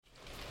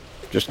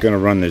Just going to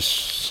run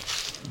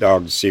this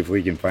dog to see if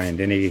we can find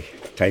any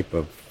type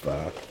of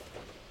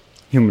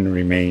human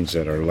remains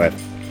that are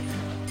left.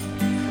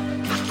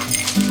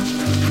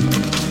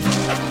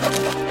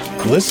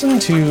 Listen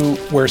to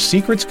Where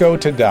Secrets Go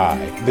to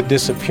Die, The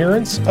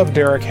Disappearance of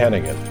Derek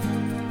Hennigan.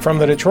 From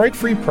the Detroit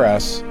Free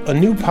Press, a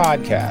new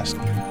podcast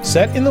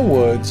set in the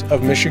woods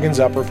of Michigan's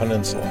Upper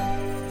Peninsula.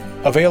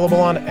 Available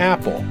on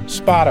Apple,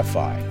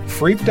 Spotify,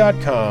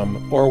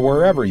 Freep.com, or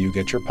wherever you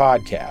get your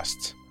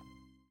podcasts.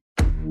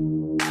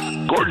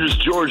 Gorgeous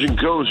George and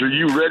Goes, are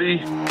you ready?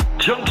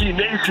 Junkie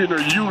Nation, are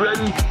you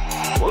ready?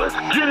 Well, let's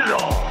get it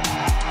on.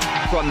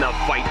 From the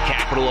fight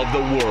capital of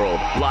the world,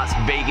 Las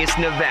Vegas,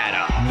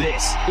 Nevada,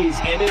 this is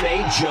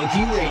MMA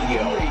Junkie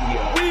Radio.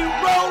 We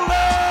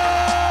rollin'!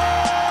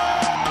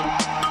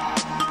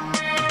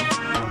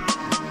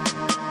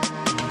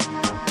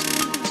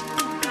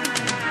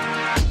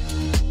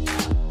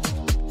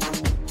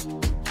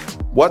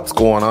 What's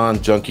going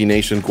on, Junkie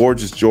Nation?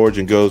 Gorgeous George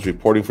and Goes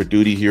reporting for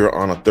duty here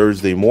on a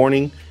Thursday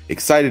morning.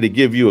 Excited to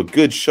give you a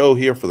good show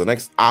here for the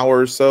next hour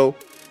or so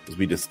as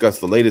we discuss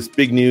the latest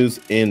big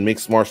news in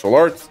mixed martial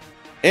arts.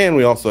 And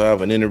we also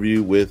have an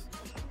interview with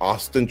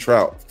Austin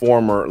Trout,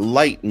 former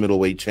light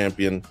middleweight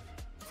champion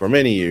for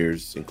many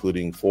years,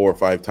 including 4 or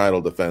 5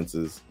 title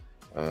defenses.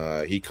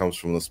 He comes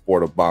from the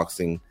sport of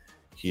boxing.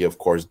 He, of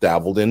course,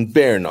 dabbled in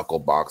bare knuckle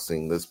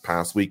boxing this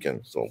past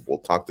weekend. So we'll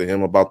talk to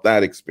him about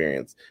that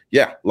experience.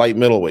 Yeah, light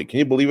middleweight. Can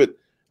you believe it?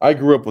 I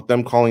grew up with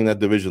them calling that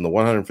division, the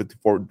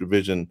 154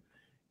 division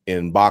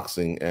in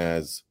boxing,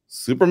 as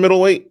super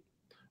middleweight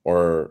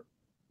or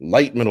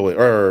light middleweight,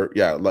 or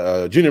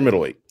junior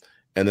middleweight.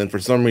 And then for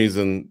some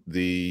reason,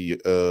 they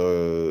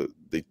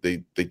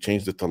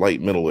changed it to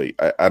light middleweight.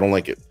 I don't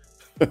like it.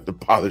 It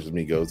bothers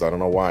me, Goes. I don't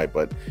know why,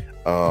 but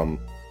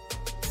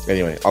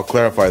anyway, I'll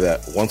clarify that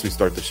once we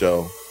start the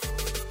show.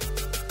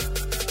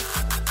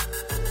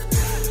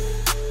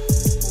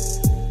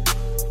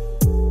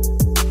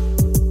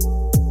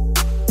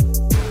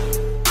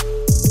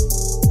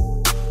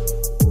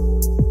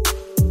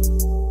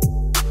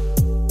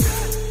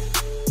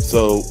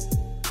 So,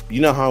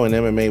 you know how in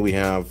MMA we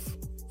have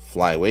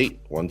flyweight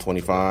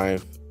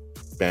 125,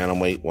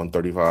 bantamweight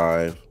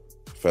 135,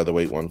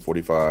 featherweight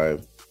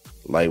 145,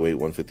 lightweight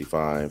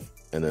 155,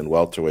 and then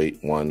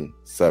welterweight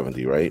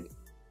 170, right?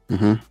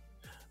 Mm-hmm.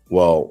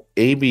 Well,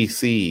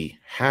 ABC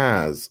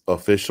has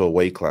official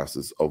weight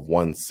classes of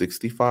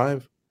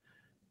 165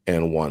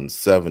 and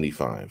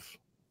 175.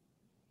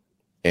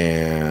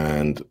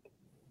 And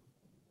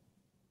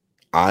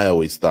I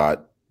always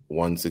thought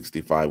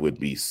 165 would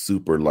be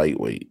super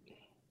lightweight.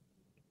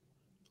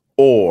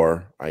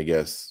 Or, I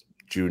guess,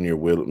 junior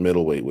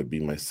middleweight would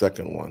be my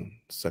second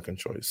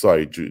choice.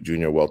 Sorry,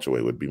 junior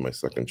welterweight would be my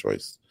second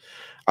choice.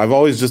 I've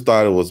always just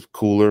thought it was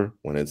cooler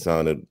when it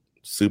sounded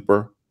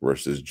super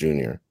versus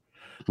junior.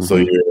 Mm-hmm. So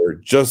you're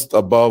just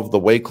above the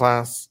weight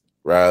class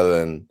rather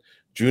than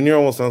junior.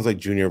 Almost sounds like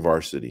junior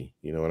varsity.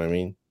 You know what I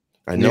mean?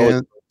 I know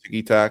it's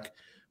ticky-tack,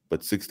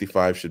 but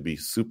 65 should be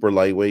super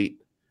lightweight.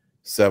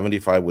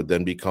 75 would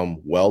then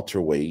become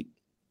welterweight.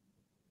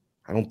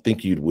 I don't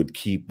think you would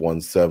keep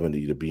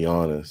 170, to be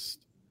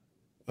honest.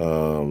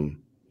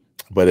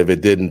 But if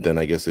it didn't, then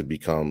I guess it'd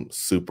become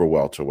super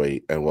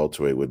welterweight, and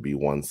welterweight would be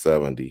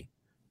 170.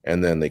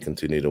 And then they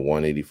continue to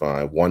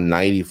 185.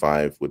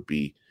 195 would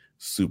be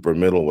super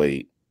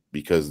middleweight,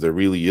 because there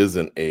really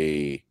isn't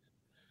we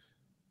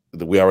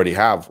already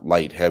have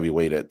light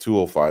heavyweight at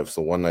 205.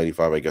 So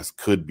 195, I guess,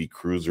 could be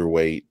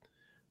cruiserweight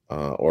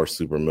or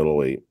super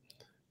middleweight.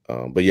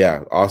 But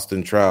yeah,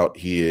 Austin Trout,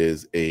 he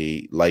is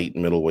a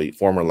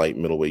former light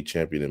middleweight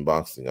champion in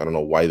boxing. I don't know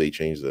why they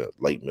changed the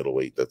light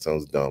middleweight. That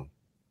sounds dumb.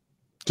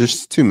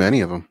 Just too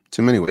many of them.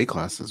 Too many weight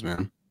classes,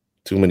 man.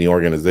 Too many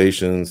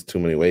organizations, too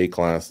many weight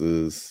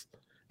classes.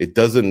 It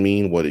doesn't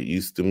mean what it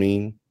used to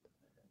mean,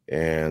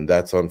 and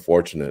that's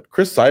unfortunate.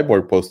 Chris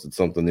Cyborg posted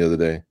something the other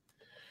day.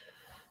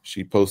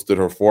 She posted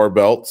her 4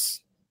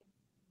 belts,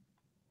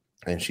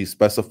 and she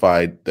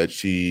specified that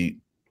she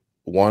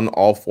won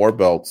all 4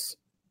 belts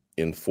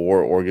in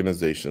 4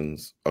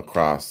 organizations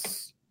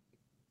across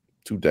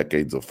 2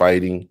 decades of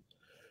fighting.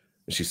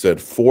 She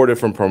said 4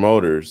 different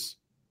promoters,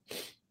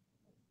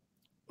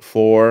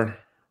 4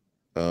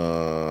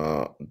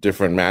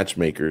 different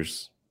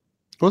matchmakers.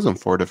 It wasn't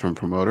 4 different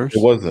promoters.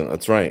 It wasn't.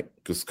 That's right.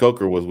 Because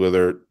Coker was with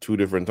her 2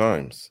 different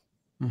times.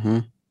 Mm-hmm.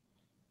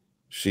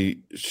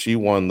 She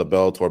won the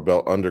Bellator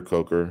belt under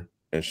Coker,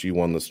 and she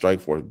won the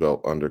Strikeforce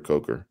belt under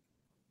Coker.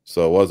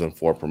 So it wasn't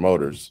 4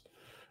 promoters.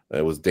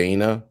 It was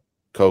Dana,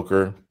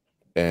 Coker,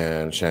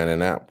 and Shannon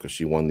Knapp, because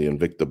she won the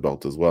Invicta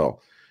belt as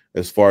well.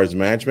 As far as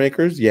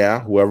matchmakers, yeah,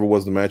 whoever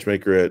was the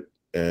matchmaker at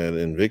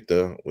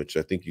Invicta, which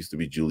I think used to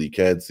be Julie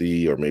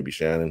Kedzie or maybe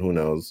Shannon, who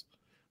knows,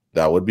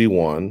 that would be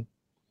 1.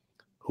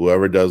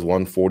 Whoever does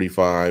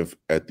 145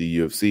 at the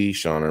UFC,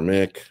 Sean or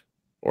Mick,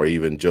 or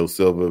even Joe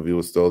Silva, if he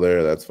was still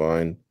there, that's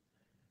fine.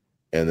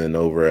 And then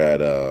over at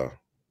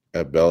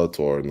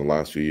Bellator in the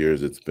last few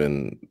years, it's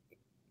been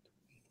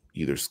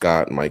either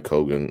Scott, Mike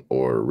Hogan,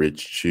 or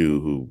Rich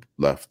Chu, who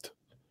left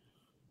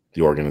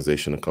the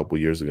organization a couple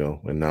years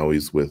ago, and now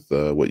he's with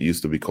what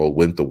used to be called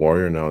Wint the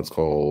Warrior. Now it's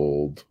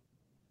called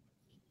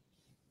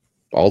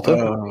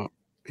Alta.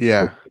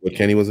 Yeah. What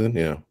Kenny was in,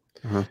 yeah.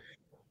 Uh-huh.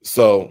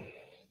 So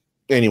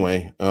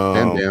anyway,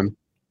 And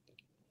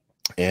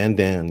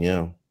Dan.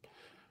 yeah,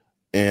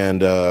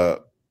 and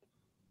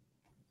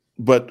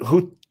but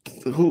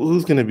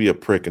who's going to be a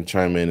prick and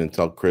chime in and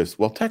tell Chris?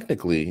 Well,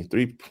 technically,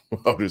 3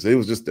 promoters. It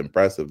was just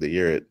impressive to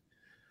hear it.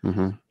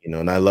 Mm-hmm. You know,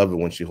 and I love it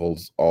when she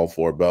holds all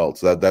 4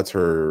 belts. That's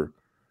her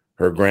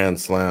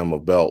grand slam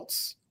of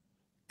belts,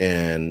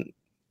 and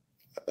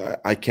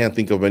I can't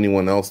think of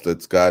anyone else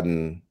that's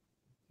done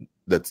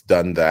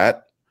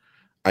that.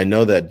 I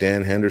know that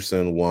Dan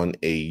Henderson won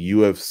a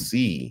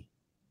UFC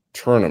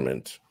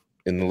tournament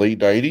in the late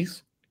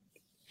 90s,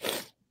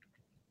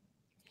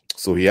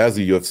 so he has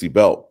a UFC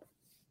belt.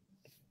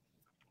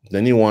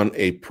 Then he won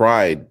a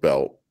Pride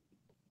belt,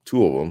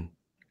 2 of them,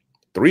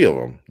 3 of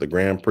them, the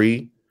Grand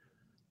Prix,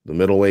 the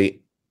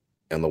middleweight,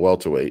 and the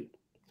welterweight.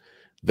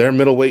 Their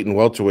middleweight and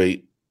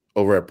welterweight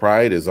over at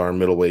Pride is our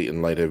middleweight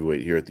and light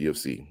heavyweight here at the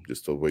UFC,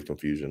 just to avoid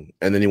confusion.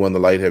 And then he won the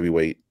light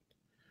heavyweight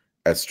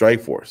at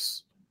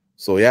Strikeforce.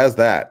 So he has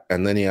that.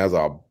 And then he has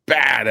a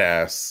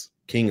badass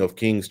King of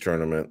Kings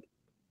tournament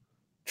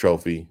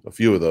trophy, a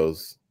few of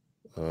those.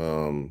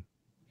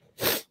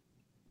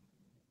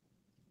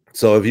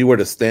 So if you were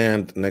to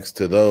stand next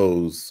to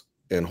those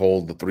and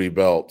hold the 3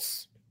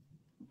 belts,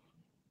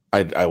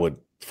 I would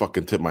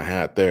fucking tip my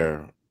hat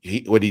there.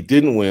 What he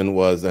didn't win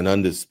was an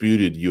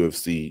undisputed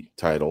UFC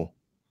title.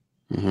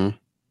 Mm-hmm.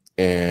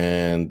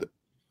 And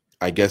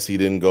I guess he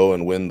didn't go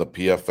and win the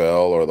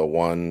PFL or the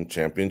One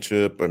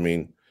Championship. I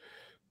mean,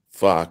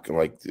 fuck.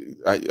 Like,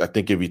 I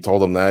think if you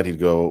told him that, he'd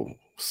go,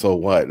 so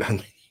what? I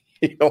mean,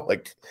 you know,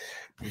 like,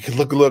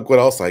 look what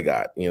else I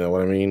got. You know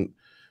what I mean?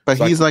 But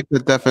So he's like the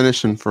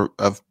definition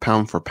of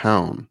pound for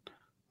pound,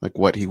 like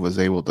what he was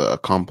able to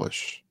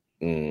accomplish.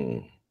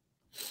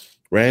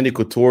 Randy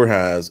Couture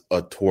has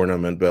a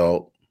tournament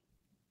belt,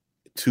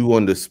 2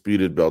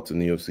 undisputed belts in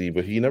the UFC,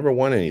 but he never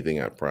won anything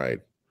at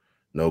Pride.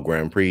 No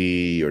Grand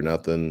Prix or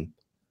nothing.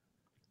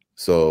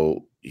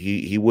 So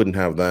he wouldn't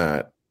have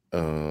that.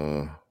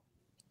 I'm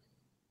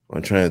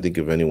trying to think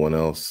of anyone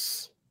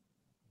else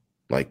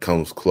like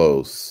comes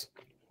close.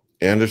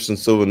 Anderson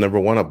Silva never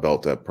won a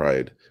belt at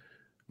Pride.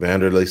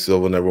 Vanderlei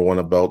Silva never won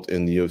a belt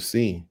in the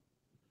UFC.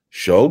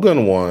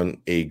 Shogun won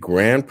a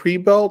Grand Prix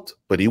belt,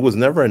 but he was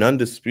never an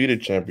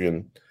undisputed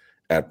champion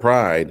at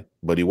Pride,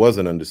 but he was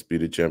an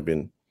undisputed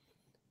champion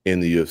in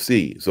the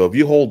UFC. So if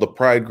you hold the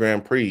Pride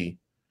Grand Prix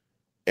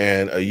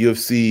and a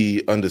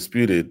UFC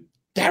undisputed,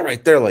 that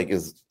right there like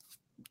is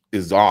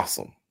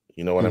awesome.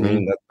 You know what I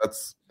mean?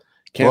 That's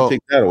can't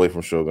take that away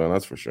from Shogun,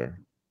 that's for sure.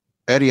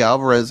 Eddie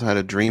Alvarez had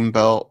a Dream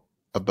belt,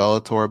 a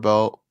Bellator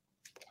belt,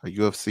 a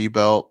UFC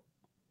belt.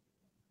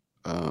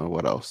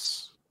 What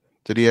else?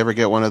 Did he ever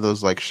get one of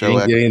those like show? He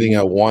didn't get anything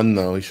at 1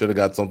 though. He should have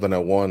got something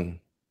at 1.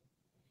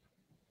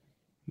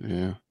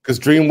 Yeah, because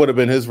Dream would have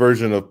been his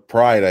version of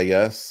Pride, I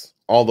guess.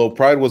 Although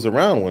Pride was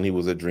around when he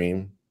was at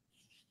Dream.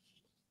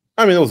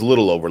 I mean, there was a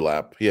little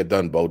overlap. He had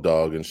done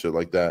Bodog and shit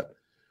like that.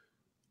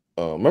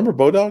 Remember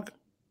Bodog?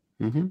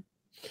 Mm-hmm.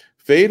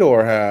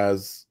 Fedor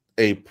has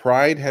a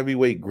Pride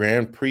Heavyweight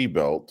Grand Prix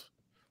belt,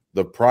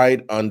 the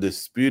Pride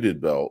Undisputed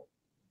belt.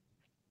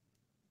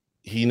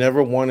 He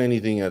never won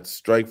anything at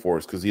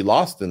Strikeforce because he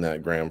lost in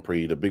that Grand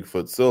Prix to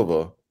Bigfoot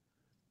Silva,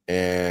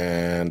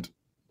 and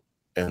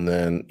then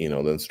then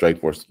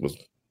Strikeforce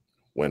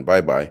went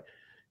bye.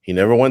 He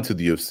never went to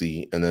the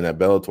UFC, and then at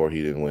Bellator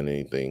he didn't win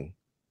anything,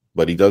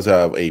 but he does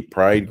have a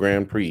Pride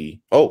Grand Prix.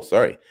 A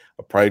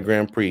Pride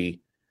Grand Prix,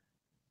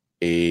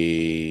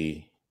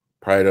 a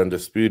Pride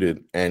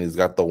Undisputed, and he's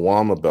got the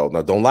WAMA belt.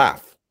 Now, don't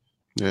laugh.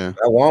 Yeah,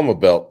 that WAMA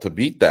belt, to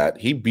beat that,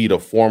 he beat a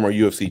former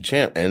UFC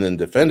champ and then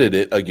defended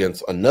it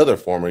against another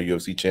former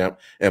UFC champ,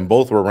 and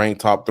both were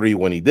ranked top 3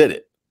 when he did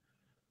it.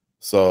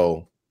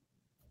 So,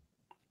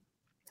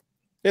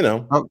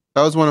 that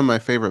was one of my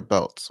favorite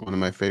belts, one of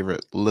my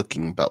favorite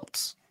looking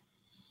belts.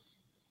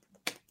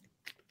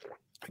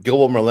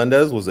 Gilbert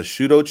Melendez was a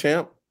Shudo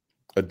champ,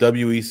 a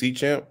WEC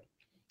champ,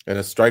 and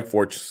a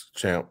Strikeforce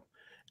champ.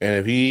 And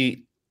if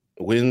he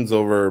wins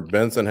over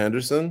Benson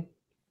Henderson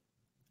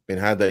and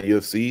had that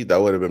UFC,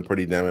 that would have been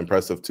pretty damn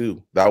impressive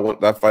too.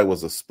 That fight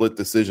was a split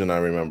decision, I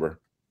remember.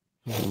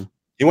 Mm-hmm.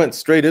 He went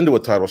straight into a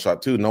title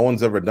shot too. No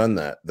one's ever done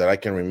that I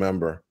can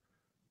remember.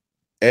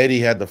 Eddie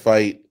had to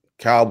fight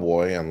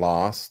Cowboy and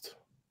lost.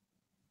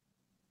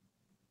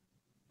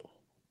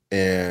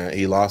 And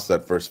he lost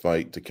that first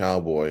fight to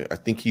Cowboy. I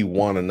think he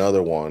won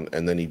another one,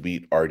 and then he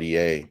beat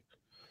RDA.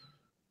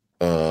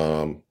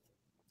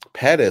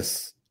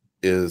 Pettis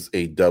is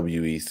a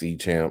WEC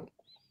champ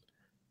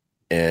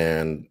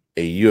and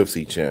a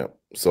UFC champ.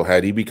 So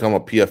had he become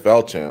a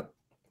PFL champ,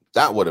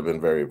 that would have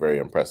been very, very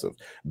impressive.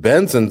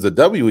 Benson's a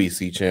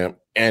WEC champ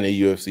and a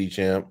UFC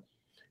champ.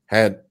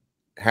 Had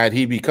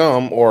he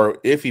become, or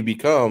if he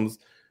becomes,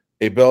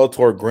 a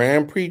Bellator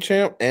Grand Prix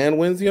champ and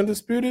wins the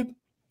Undisputed,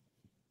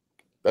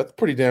 that's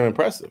pretty damn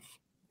impressive.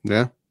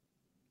 Yeah.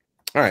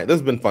 All right, this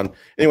has been fun.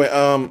 Anyway,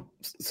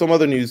 some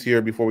other news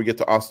here before we get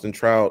to Austin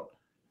Trout.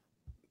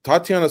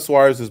 Tatiana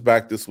Suarez is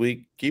back this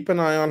week. Keep an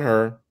eye on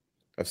her.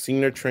 I've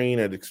seen her train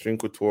at Extreme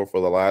Couture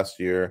for the last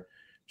year.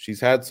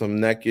 She's had some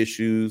neck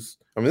issues.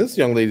 I mean, this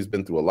young lady's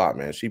been through a lot,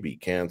 man. She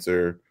beat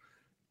cancer,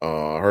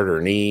 hurt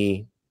her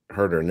knee,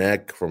 hurt her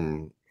neck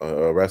from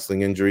a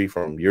wrestling injury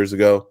from years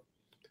ago.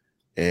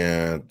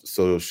 And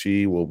so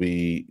she will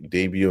be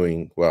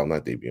debuting. Well,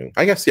 not debuting.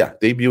 I guess, yeah,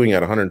 debuting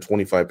at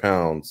 125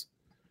 pounds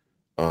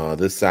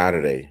this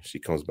Saturday. She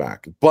comes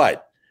back.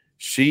 But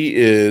she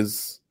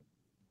is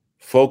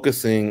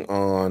focusing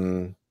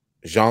on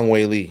Zhang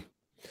Weili.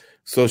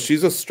 So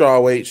she's a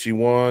strawweight. She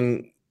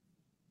won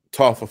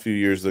Tough a few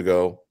years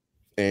ago,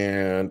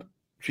 and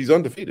she's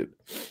undefeated.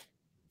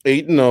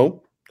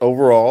 8-0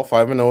 overall,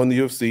 5-0 in the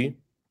UFC.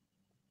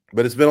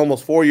 But it's been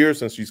almost 4 years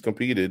since she's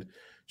competed.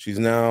 She's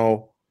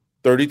now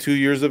 32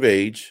 years of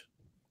age,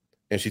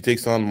 and she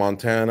takes on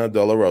Montana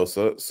De La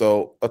Rosa.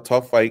 So a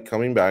tough fight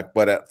coming back,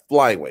 but at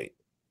flyweight.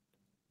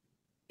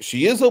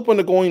 She is open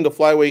to going to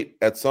flyweight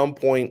at some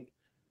point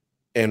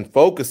and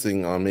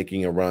focusing on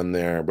making a run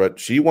there, but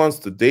she wants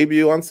to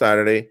debut on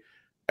Saturday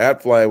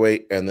at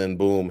flyweight and then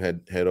boom,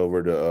 head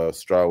over to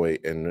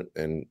strawweight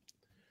and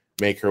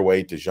make her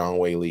way to Zhang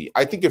Weili.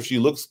 I think if she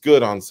looks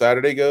good on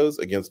Saturday, goes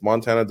against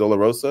Montana De La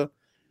Rosa,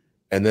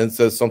 and then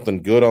says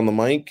something good on the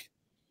mic,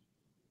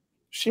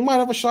 she might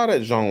have a shot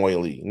at Zhang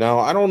Weili. Now,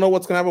 I don't know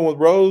what's going to happen with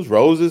Rose.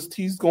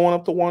 He's going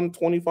up to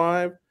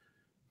 125.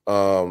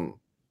 Rose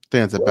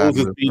is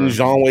beating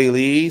Zhang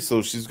Weili,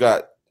 so she's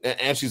got,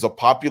 and she's a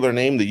popular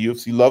name. The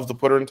UFC loves to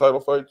put her in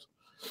title fights.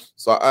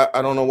 So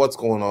I don't know what's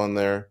going on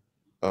there.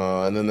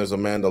 And then there's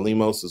Amanda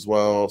Lemos as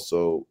well.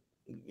 So,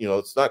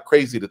 it's not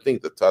crazy to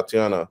think that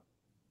Tatiana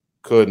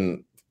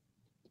couldn't,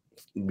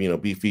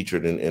 be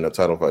featured in a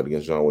title fight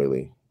against Zhang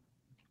Weili.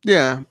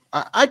 Yeah,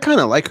 I kind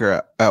of like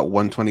her at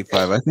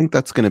 125. I think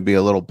that's going to be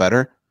a little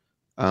better.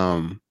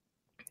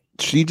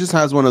 She just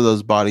has one of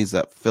those bodies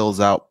that fills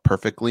out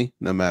perfectly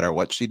no matter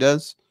what she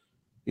does.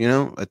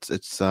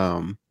 It's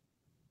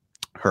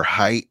her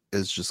height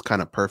is just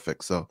kind of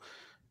perfect. So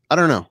I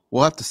don't know.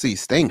 We'll have to see.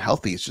 Staying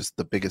healthy is just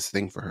the biggest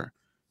thing for her.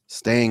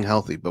 Staying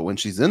healthy. But when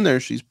she's in there,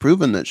 she's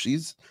proven that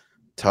she's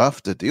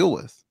tough to deal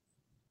with.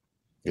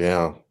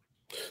 Yeah.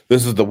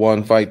 This is the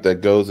one fight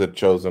that Goes had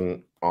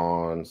chosen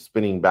on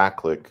Spinning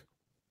Backlick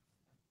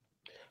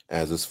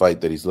as his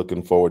fight that he's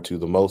looking forward to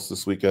the most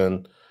this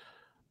weekend.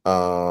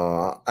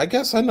 I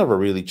guess I never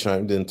really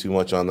chimed in too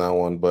much on that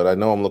one, but I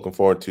know I'm looking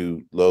forward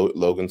to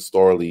Logan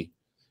Storley,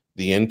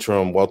 the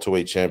interim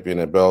welterweight champion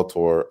at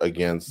Bellator,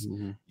 against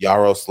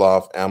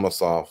Yaroslav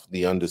Amosov,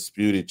 the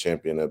undisputed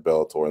champion at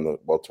Bellator in the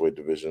welterweight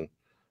division.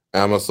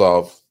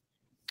 Amosov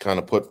kind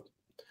of put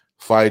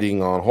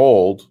fighting on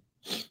hold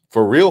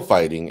for real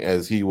fighting,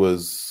 as he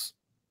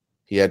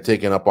had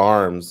taken up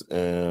arms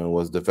and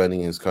was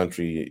defending his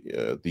country,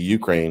 the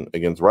Ukraine,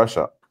 against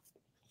Russia.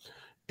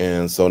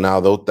 And so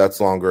now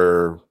that's off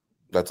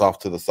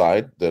to the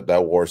side.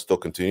 That war still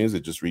continues.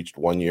 It just reached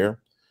 1 year.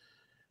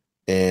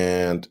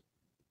 And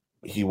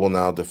he will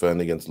now defend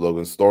against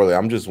Logan Storley.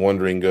 I'm just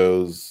wondering,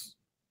 Goes,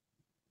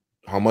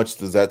 how much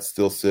does that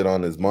still sit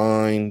on his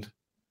mind?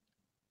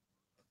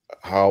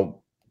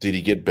 How did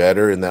he get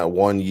better in that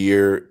 1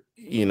 year?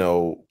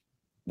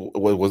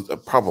 Was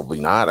probably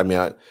not. I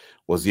mean,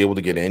 was he able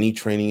to get any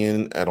training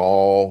in at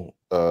all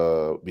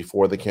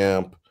before the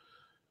camp?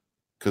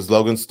 Because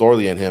Logan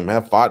Storley and him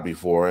have fought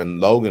before,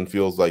 and Logan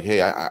feels like,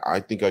 hey, I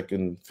think I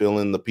can fill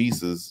in the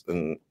pieces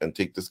and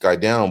take this guy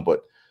down.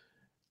 But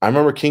I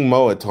remember King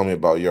Mo had told me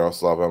about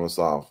Yaroslav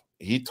Amosov.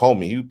 He told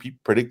me he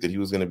predicted he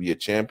was going to be a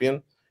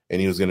champion and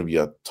he was going to be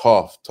a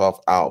tough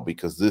out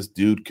because this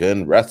dude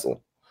can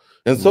wrestle.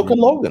 And so can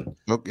Logan.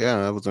 Oh,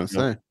 yeah, I was going to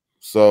say.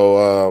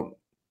 So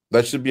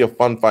that should be a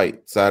fun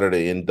fight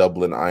Saturday in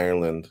Dublin,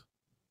 Ireland.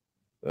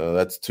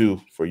 That's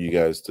 2 for you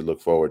guys to look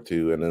forward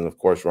to. And then, of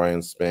course,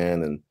 Ryan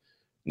Spann and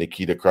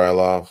Nikita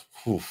Krylov.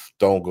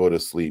 Don't go to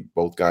sleep.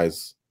 Both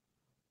guys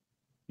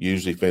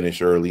usually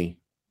finish early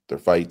their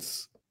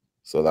fights.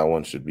 So that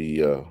one should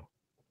be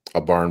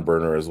a barn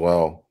burner as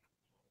well.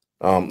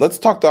 Let's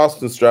talk to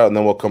Austin Strout, and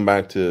then we'll come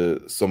back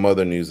to some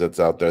other news that's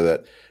out there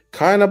that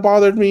kind of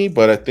bothered me,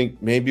 but I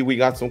think maybe we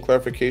got some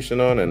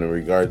clarification on in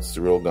regards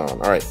to Real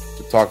Gone. All right,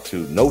 to talk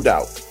to, no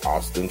doubt,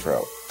 Austin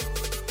Trout.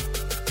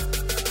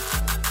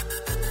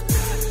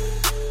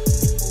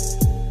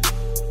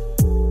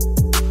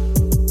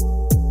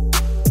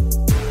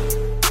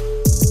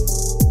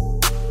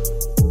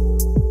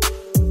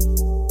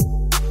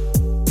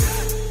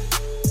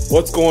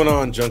 What's going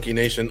on, Junkie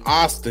Nation?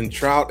 Austin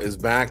Trout is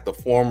back, the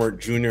former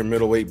junior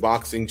middleweight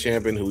boxing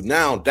champion who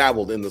now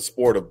dabbled in the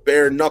sport of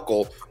bare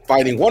knuckle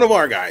fighting one of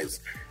our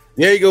guys,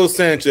 Diego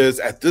Sanchez,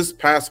 at this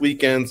past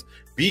weekend's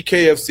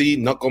BKFC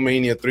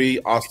Knucklemania 3.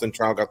 Austin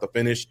Trout got the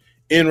finish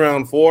in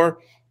round 4.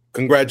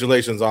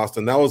 Congratulations,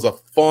 Austin. That was a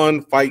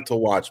fun fight to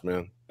watch,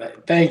 man.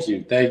 Thank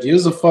you. It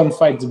was a fun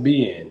fight to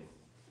be in.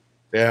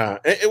 Yeah,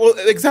 it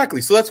was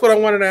exactly. So that's what I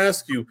wanted to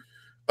ask you.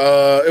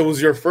 It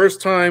was your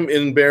first time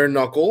in bare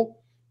knuckle.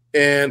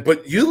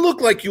 but you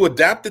look like you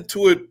adapted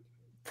to it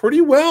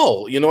pretty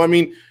well. You know, I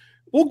mean,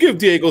 we'll give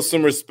Diego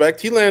some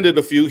respect. He landed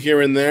a few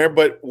here and there,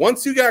 but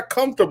once you got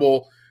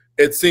comfortable,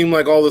 it seemed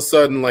like all of a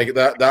sudden, like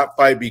that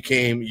fight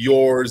became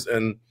yours,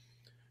 and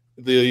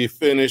the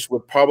finish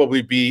would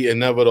probably be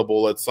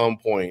inevitable at some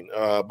point.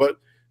 But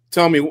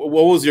tell me, what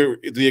was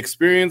the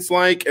experience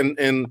like,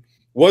 and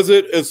was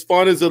it as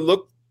fun as it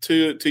looked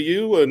to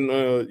you,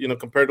 and you know,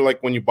 compared to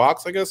like when you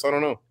box? I guess I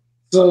don't know.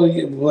 So,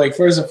 like,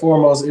 first and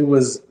foremost, it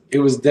was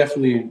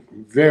definitely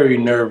very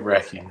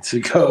nerve-wracking to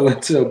go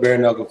into a bare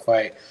knuckle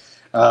fight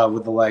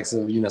with the likes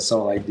of, you know,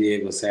 someone like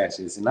Diego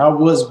Sanchez. And I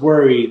was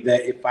worried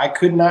that if I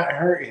could not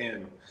hurt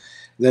him,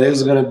 that it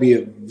was going to be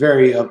a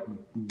very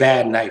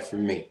bad night for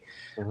me.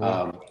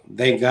 Mm-hmm.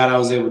 Thank God I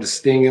was able to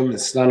sting him and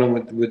stun him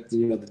with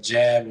you know, the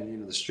jab and, you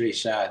know, the straight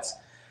shots.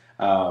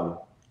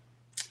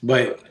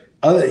 But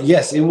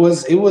yes, it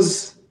was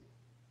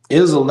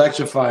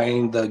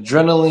electrifying. The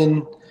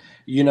adrenaline,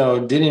 you know,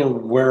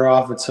 didn't wear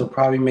off until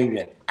probably maybe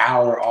an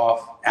hour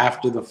off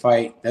after the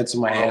fight. That's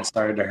when my hands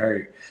started to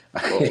hurt.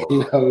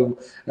 You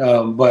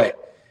know,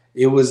 but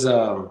it was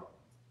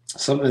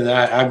something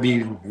that I'd be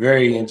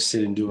very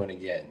interested in doing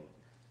again.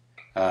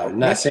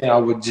 Not saying I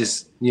would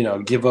just, you know,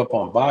 give up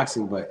on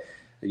boxing, but,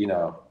 you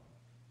know,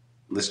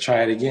 let's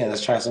try it again.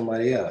 Let's try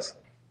somebody else.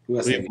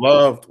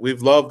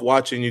 We've loved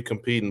watching you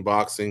compete in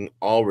boxing.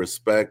 All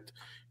respect.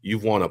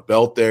 You've won a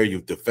belt there.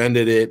 You've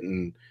defended it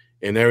and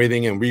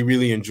everything. And we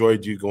really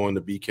enjoyed you going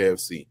to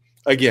BKFC.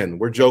 Again,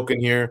 we're joking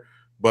here,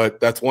 but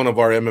that's one of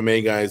our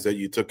MMA guys that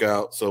you took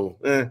out. So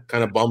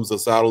kind of bums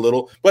us out a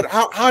little. But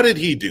how did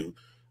he do?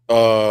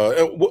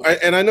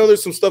 And I know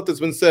there's some stuff that's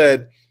been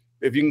said.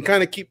 If you can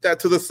kind of keep that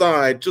to the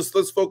side, just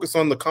let's focus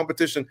on the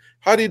competition.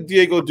 How did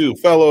Diego do,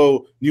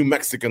 fellow New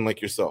Mexican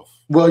like yourself?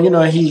 Well, you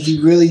know,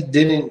 he really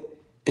didn't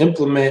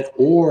implement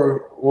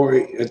or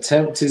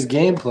attempt his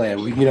game plan.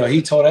 You know,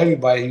 he told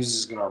everybody he was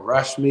just going to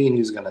rush me and he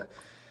was going to,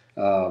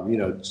 you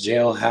know,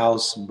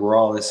 jailhouse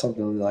brawl or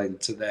something like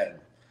to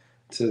that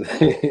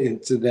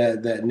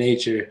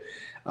nature.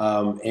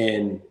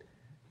 And,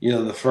 you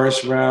know, the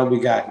first round we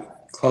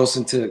got close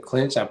into the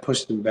clinch. I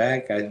pushed him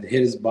back. I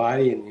hit his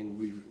body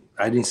and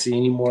I didn't see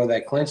any more of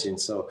that clinching.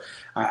 So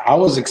I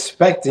was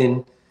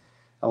expecting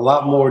a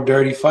lot more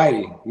dirty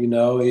fighting. You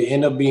know, it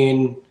ended up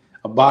being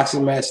a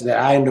boxing match that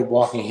I ended up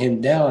walking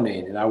him down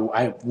in. And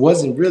I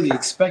wasn't really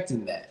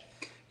expecting that.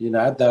 You know,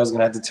 I thought I was going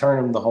to have to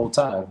turn him the whole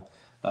time.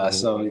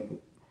 So,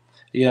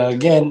 you know,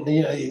 again,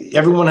 you know,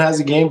 everyone has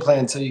a game plan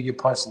until you get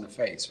punched in the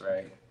face,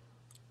 right?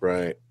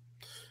 Right.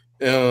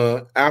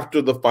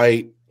 After the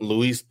fight,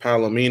 Luis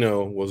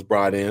Palomino was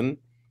brought in,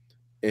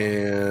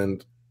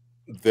 and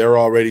they're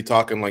already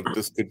talking like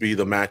this could be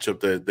the matchup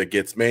that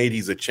gets made.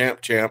 He's a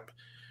champ.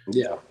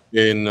 Yeah.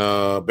 In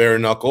bare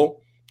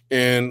knuckle.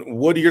 And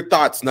what are your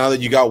thoughts now that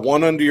you got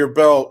one under your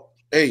belt?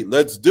 Hey,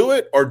 let's do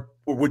it. Or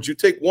would you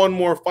take one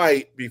more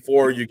fight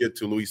before you get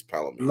to Luis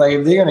Palomino? Like,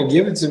 if they're going to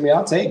give it to me,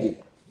 I'll take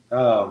it.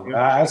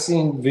 I've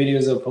seen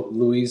videos of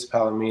Luis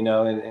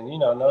Palomino, and you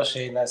know, no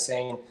shade, not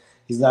saying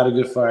he's not a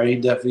good fighter. He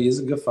definitely is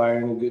a good fighter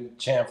and a good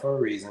champ for a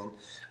reason.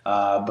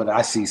 But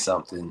I see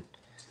something,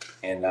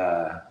 and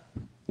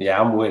yeah,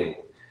 I'm with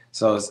it.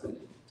 So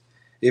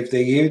if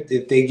they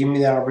give me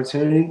the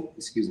opportunity,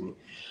 excuse me,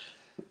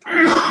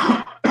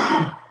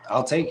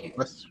 I'll take it.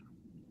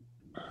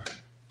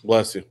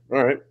 Bless you.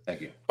 All right.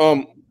 Thank you.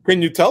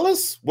 Can you tell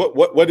us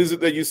what is it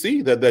that you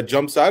see that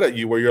jumps out at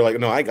you where you're like,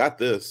 no, I got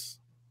this?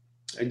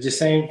 Just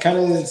saying, kind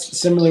of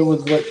similar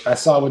with what I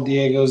saw with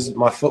Diego's.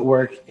 My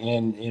footwork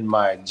and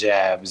my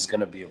jab is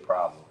going to be a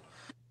problem.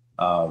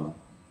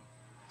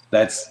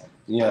 That's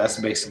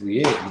basically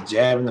it. The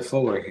jab and the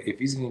footwork. If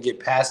he's going to get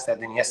past that,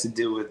 then he has to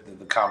deal with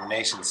the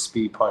combination,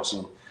 speed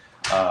punching.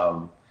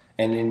 And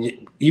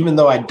then even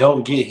though I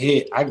don't get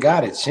hit, I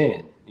got a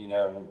chin. You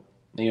know,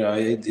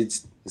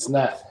 it's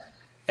not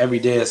every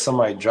day that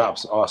somebody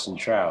drops Austin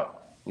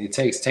Trout. It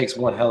takes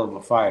one hell of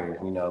a fighter.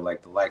 You know,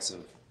 like the likes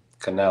of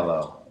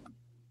Canelo.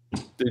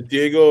 Did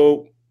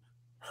Diego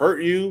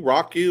hurt you,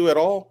 rock you at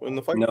all in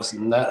the fight? No,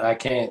 I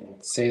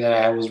can't say that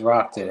I was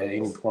rocked at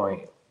any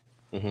point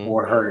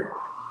or hurt.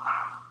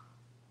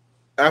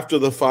 After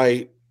the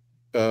fight,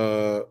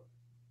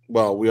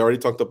 well, we already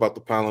talked about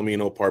the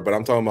Palomino part, but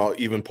I'm talking about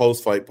even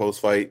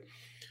post-fight.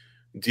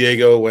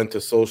 Diego went to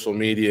social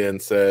media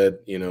and said,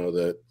 you know,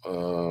 that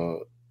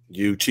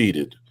you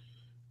cheated.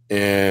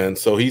 And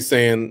so he's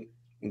saying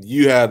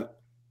you had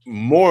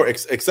more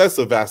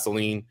excessive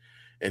Vaseline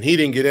and he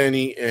didn't get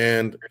any.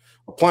 And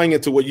applying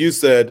it to what you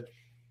said,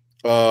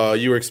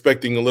 you were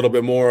expecting a little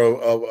bit more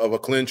of a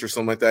clinch or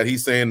something like that.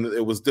 He's saying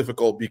it was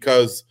difficult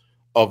because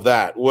of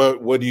that.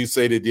 What do you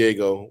say to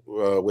Diego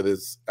with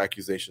his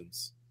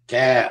accusations?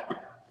 Cap.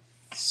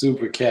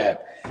 Super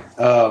cap.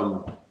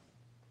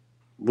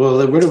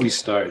 Well, where do we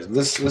start?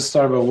 Let's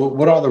start about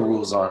what are the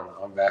rules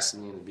on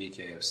Vaseline and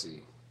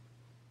BKFC?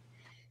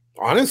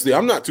 Honestly,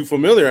 I'm not too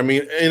familiar. I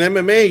mean, in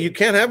MMA, you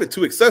can't have it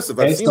too excessive.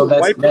 Okay, so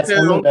that's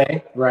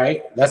MMA,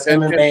 right? That's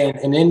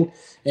MMA,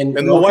 and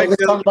the white.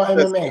 Let's talk about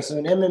MMA. So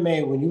in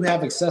MMA, when you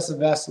have excessive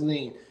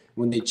Vaseline,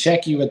 when they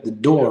check you at the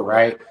door,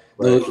 right?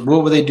 What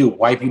will they do?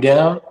 Wipe you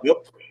down?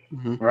 Yep.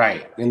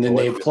 Right. And then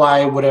they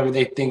apply whatever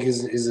they think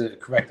is a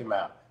correct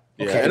amount.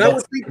 Yeah, Okay, and I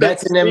would think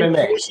that's in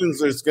MMA.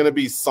 Portions is going to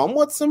be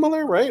somewhat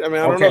similar, right? I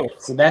mean, I don't know.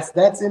 So that's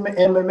in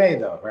MMA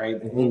though,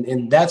 right?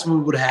 And that's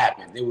what would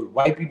happen. They would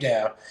wipe you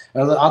down.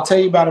 And I'll tell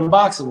you about in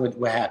boxing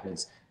what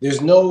happens.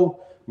 There's no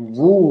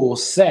rule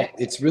set.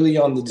 It's really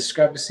on the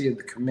discrepancy of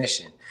the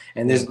commission.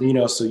 And there's,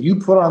 so you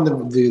put on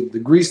the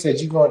grease that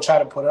you're going to try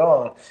to put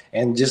on.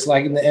 And just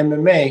like in the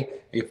MMA,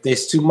 if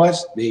there's too much,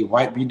 they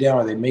wipe you down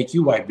or they make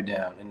you wipe it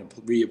down and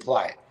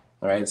reapply it.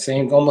 All right.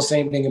 Almost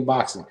same thing in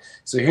boxing.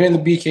 So here in the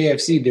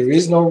BKFC, there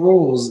is no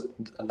rules,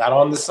 not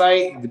on the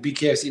site. The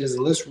BKFC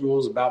doesn't list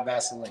rules about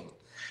Vaseline.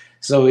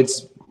 So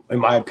it's, in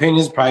my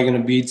opinion, it's probably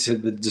going to be to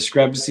the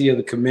discrepancy of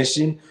the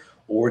commission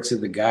or to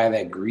the guy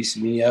that greased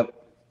me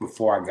up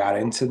before I got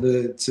into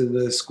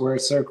the square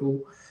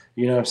circle.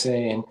 You know what I'm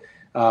saying?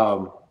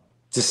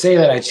 To say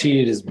that I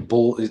cheated is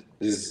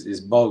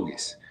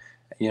bogus.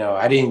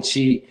 I didn't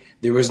cheat.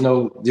 There's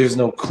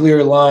no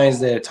clear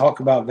lines that talk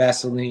about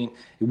Vaseline.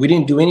 We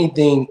didn't do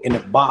anything in a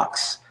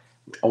box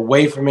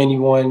away from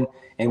anyone,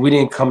 and we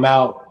didn't come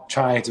out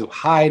trying to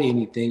hide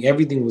anything.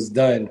 Everything was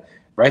done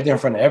right there in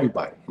front of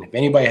everybody. And if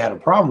anybody had a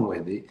problem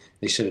with it,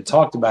 they should have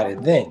talked about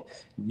it then.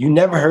 You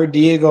never heard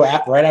Diego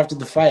right after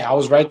the fight. I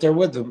was right there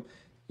with him.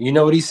 You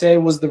know what he said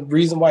was the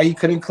reason why he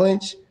couldn't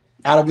clinch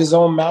out of his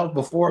own mouth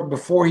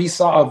before he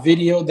saw a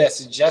video that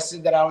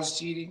suggested that I was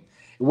cheating?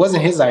 It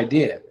wasn't his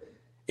idea.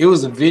 It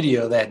was a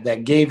video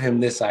that gave him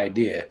this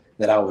idea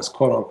that I was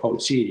quote unquote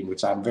cheating,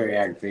 which I'm very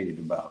aggravated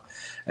about.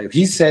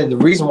 He said the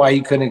reason why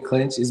he couldn't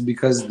clinch is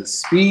because of the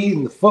speed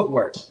and the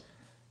footwork.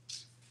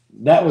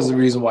 That was the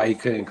reason why he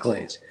couldn't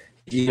clinch.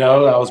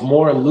 I was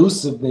more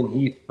elusive than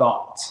he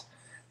thought,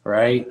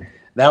 right?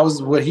 That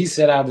was what he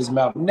said out of his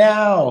mouth.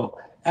 Now,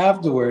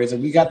 afterwards,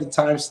 and we got the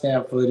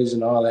timestamp footage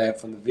and all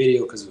that from the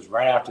video because it was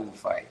right after the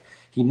fight.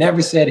 He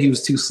never said he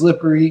was too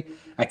slippery.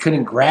 I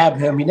couldn't grab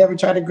him. He never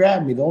tried to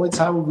grab me. The only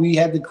time we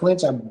had to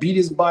clinch, I beat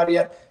his body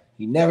up.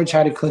 He never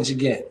tried to clinch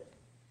again.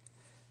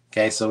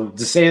 Okay, so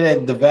to say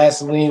that the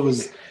Vaseline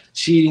was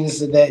cheating,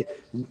 so that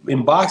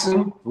in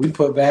boxing, we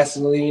put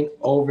Vaseline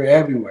over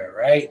everywhere,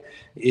 right?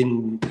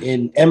 In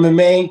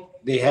MMA,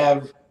 they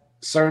have a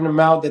certain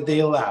amount that they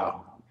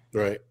allow.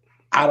 Right.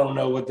 I don't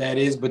know what that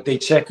is, but they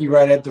check you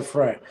right at the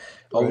front.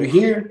 Over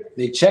here,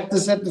 they checked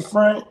us at the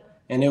front,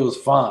 and it was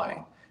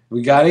fine.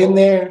 We got in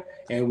there,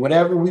 and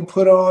whatever we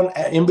put on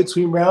in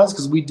between rounds,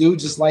 because we do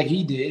just like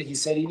he did. He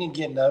said he didn't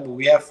get none, but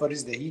we have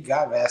footage that he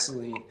got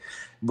Vaseline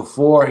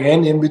before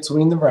and in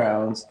between the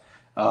rounds.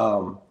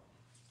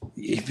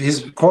 If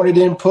his corner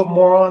didn't put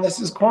more on, that's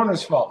his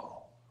corner's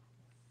fault.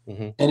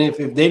 And if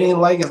they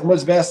didn't like as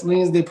much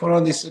Vaseline as they put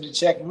on, they should have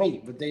checked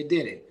me, but they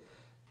didn't.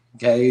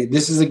 Okay,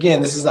 this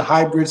is a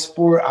hybrid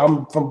sport.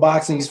 I'm from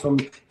boxing. He's from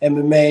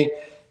MMA.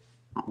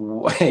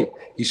 Wait,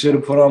 he should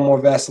have put on more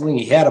Vaseline.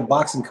 He had a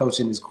boxing coach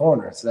in his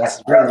corner, so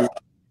that's really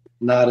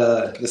not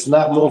it's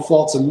not more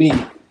fault of me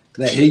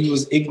that he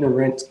was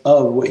ignorant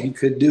of what he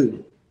could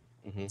do.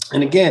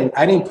 And again,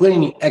 I didn't put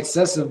any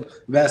excessive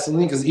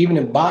Vaseline because even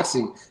in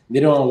boxing, they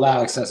don't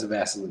allow excessive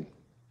Vaseline.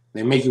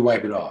 They make you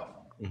wipe it off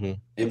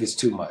if it's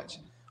too much.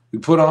 We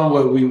put on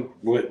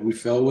what we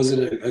felt was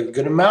a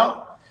good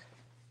amount.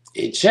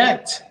 It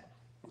checked.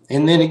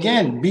 And then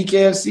again,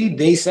 BKFC,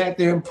 they sat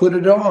there and put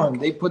it on.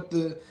 They put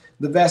the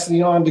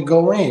Vaseline on to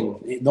go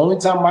in. The only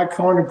time my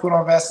corner put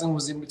on Vaseline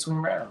was in between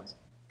rounds.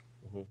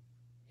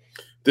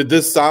 Did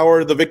this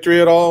sour the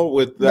victory at all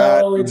with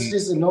that? No, it's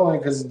just annoying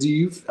because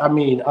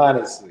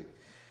honestly,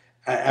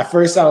 at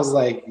first I was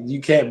like,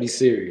 you can't be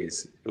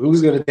serious.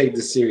 Who's going to take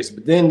this serious?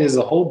 But then there's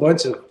a whole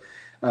bunch of,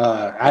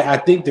 I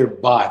think they're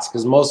bots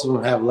because most of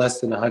them have less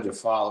than 100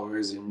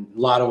 followers and a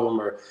lot of them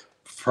are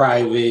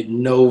private,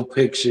 no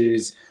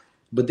pictures,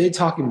 but they're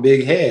talking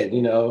big head,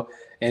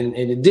 and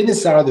it didn't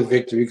sour the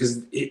victory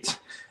because he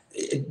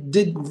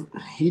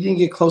didn't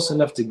get close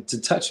enough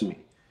to touch me.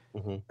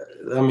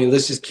 I mean,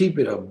 let's just keep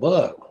it a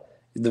buck.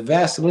 The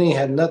Vaseline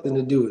had nothing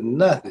to do with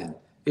nothing.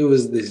 It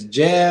was this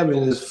jab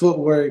and his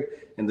footwork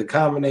and the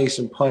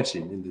combination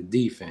punching in the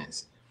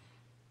defense.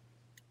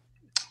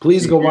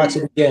 Please go watch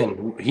it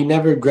again. He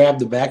never grabbed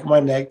the back of my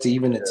neck to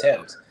even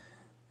attempt.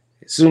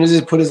 As soon as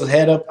he put his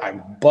head up, I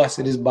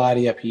busted his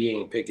body up. He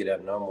ain't pick it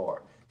up no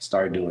more.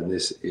 Start doing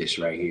this ish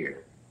right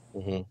here.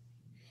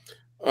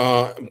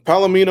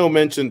 Palomino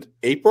mentioned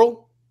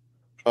April.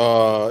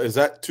 Is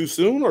that too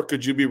soon, or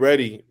could you be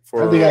ready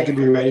for? I think I could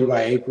be ready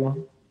by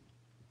April.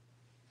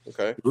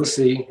 Okay, we'll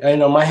see.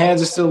 My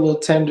hands are still a little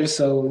tender,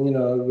 so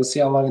we'll see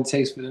how long it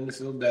takes for them to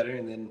feel better,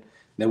 and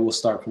then we'll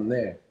start from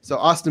there. So,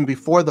 Austin,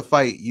 before the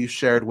fight, you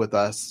shared with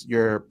us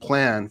your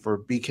plan for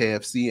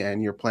BKFC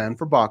and your plan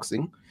for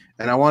boxing,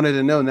 and I wanted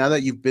to know, now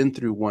that you've been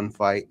through one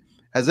fight,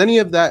 has any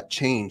of that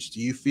changed?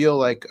 Do you feel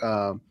like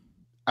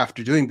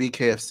after doing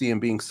BKFC and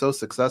being so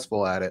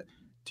successful at it,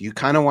 do you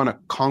kind of want to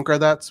conquer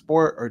that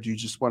sport, or do you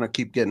just want to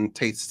keep getting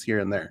tastes here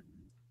and there?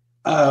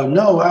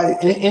 No,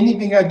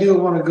 anything I do,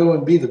 I want to go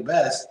and be the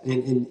best.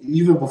 And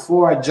even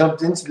before I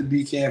jumped into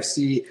the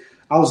BKFC,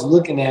 I was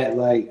looking at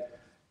like,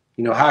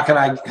 you know,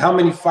 how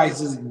many fights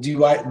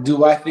do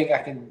I think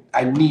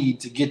I need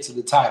to get to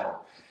the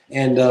title?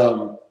 And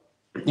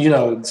you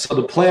know, so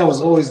the plan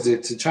was always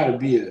to try to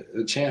be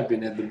a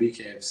champion at the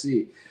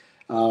BKFC.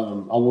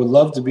 I would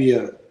love to be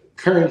a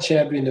current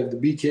champion of the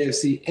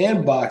BKFC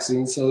and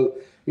boxing. So,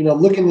 you know,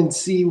 looking and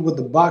see what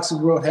the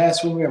boxing world has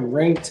for me. I'm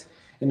ranked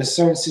in a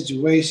certain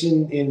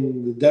situation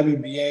in the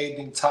WBA, I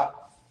think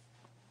top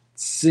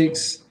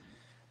 6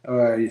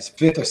 or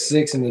 5th or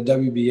 6th in the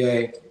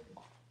WBA.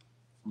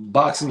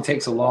 Boxing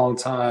takes a long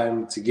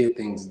time to get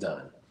things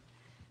done.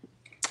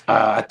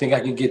 I think I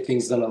can get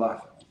things done a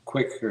lot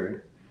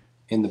quicker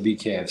in the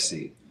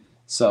BKFC.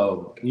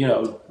 So, you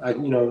know, I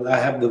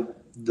have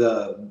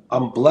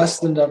I'm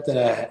blessed enough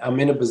that I'm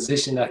in a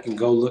position I can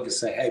go look and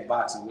say, hey,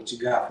 boxing, what you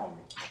got for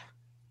me?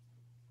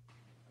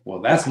 Well,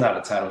 that's not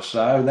a title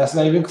shot. That's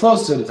not even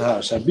close to the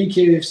title shot.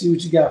 BKFC,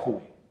 what you got for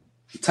me?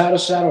 A title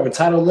shot or a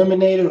title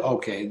eliminator?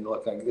 Okay,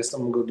 look, I guess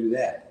I'm going to go do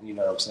that. You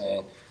know what I'm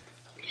saying?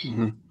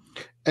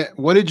 Mm-hmm.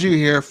 What did you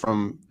hear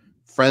from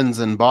friends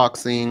in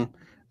boxing,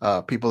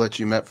 people that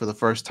you met for the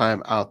first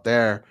time out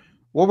there?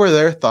 What were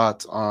their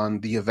thoughts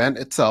on the event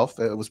itself?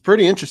 It was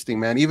pretty interesting,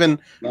 man. Even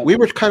we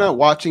were kind of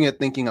watching it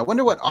thinking, I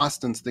wonder what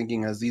Austin's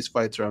thinking as these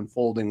fights are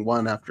unfolding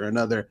one after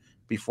another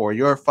before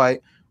your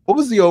fight. What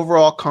was the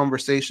overall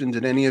conversation?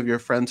 Did any of your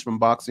friends from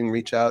boxing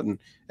reach out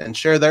and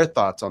share their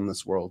thoughts on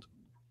this world?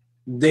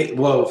 They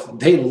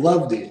loved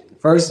it,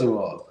 first of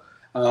all.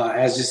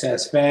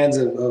 As fans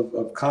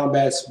of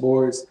combat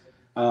sports,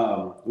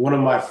 one of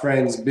my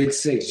friends, Big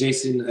Six,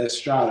 Jason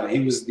Estrada, he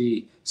was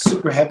the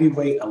super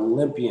heavyweight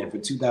Olympian for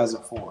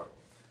 2004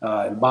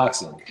 in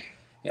boxing.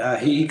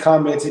 He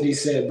commented, he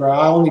said, bro,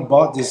 I only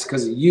bought this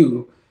because of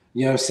you,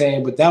 you know what I'm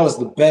saying? But that was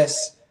the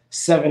best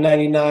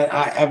 $7.99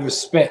 I ever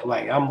spent.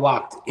 Like, I'm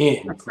locked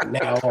in from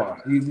now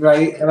on,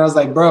 right? And I was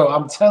like, bro,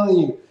 I'm telling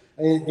you,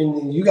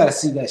 and you got to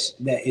see that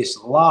it's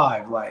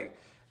live. Like,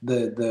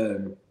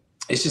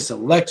 it's just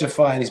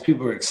electrifying. These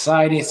people are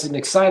excited. It's an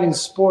exciting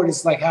sport.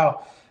 It's like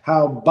how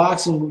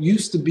boxing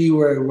used to be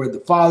where the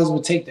fathers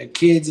would take their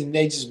kids and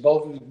they just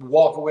both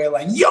walk away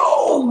like,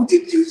 yo,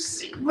 did you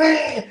see,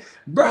 man,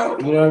 bro?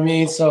 You know what I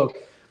mean? So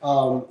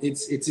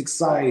it's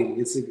exciting.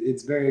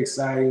 It's very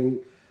exciting.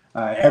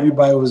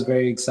 Everybody was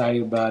very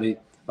excited about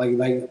it.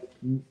 Like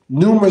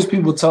numerous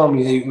people told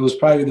me it was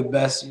probably the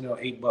best, you know,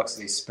 $8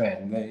 they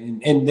spent.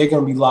 And they're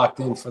going to be locked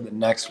in for the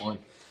next one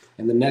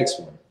and the next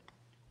one.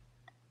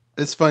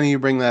 It's funny you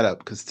bring that up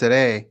because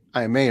today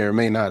I may or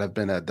may not have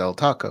been at Del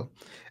Taco.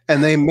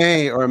 And they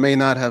may or may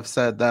not have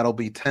said that'll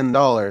be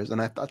 $10.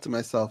 And I thought to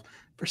myself,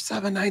 for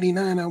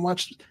 $7.99, I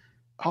watched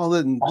all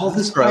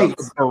this for a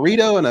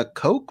burrito and a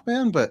Coke,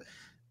 man. But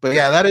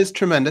yeah, that is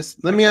tremendous.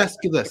 Let me ask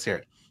you this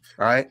here.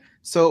 All right.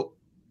 So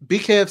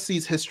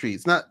BKFC's history,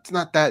 it's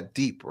not that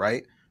deep,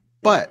 right?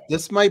 But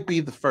this might be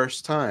the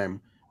first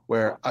time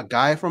where a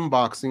guy from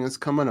boxing is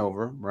coming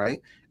over, right?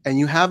 And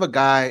you have a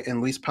guy in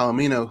Luis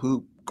Palomino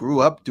who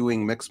grew up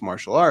doing mixed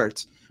martial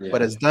arts,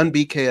 but has done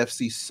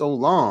BKFC so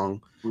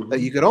long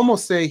that you could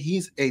almost say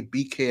he's a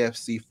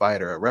BKFC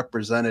fighter, a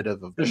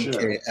representative of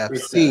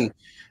BKFC.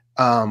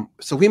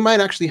 So we might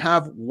actually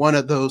have one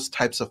of those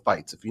types of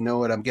fights, if you know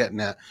what I'm getting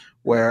at,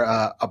 where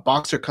a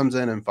boxer comes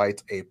in and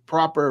fights a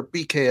proper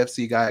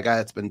BKFC guy, a guy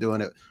that's been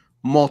doing it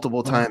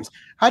multiple times.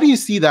 How do you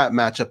see that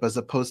matchup as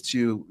opposed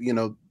to, you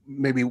know,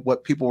 maybe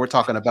what people were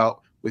talking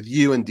about with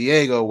you and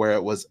Diego, where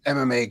it was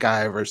MMA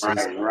guy versus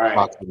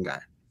boxing guy?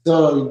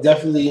 So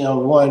definitely,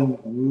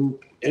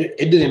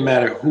 it didn't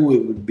matter who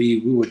it would be.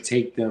 We would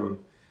take them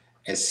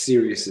as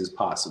serious as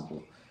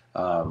possible.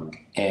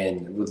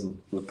 And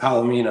with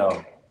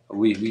Palomino,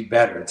 we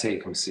better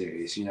take him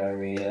serious. You know what I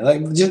mean?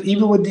 Like, just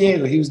even with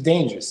Diego, he was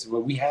dangerous, but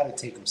we had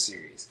to take him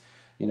serious.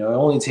 You know, it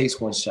only takes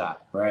one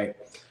shot, right?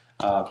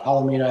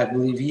 Palomino, I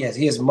believe he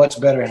has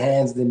much better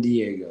hands than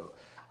Diego.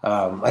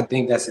 I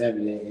think that's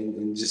evident,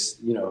 and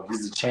just, you know,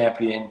 he's the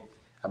champion.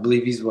 I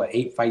believe he's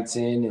 8 fights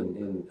in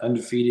and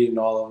undefeated in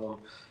all of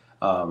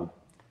them.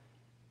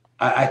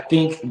 I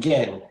think,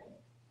 again,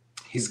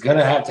 he's going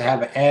to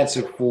have an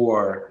answer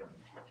for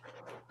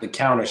the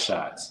counter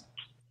shots.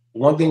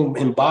 One thing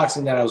in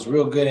boxing that I was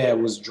real good at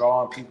was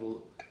drawing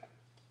people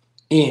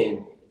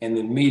in and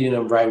then meeting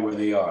them right where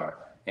they are.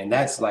 And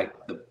that's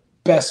like the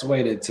best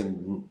way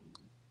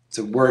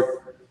to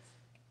work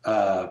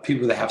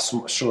people that have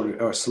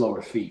shorter or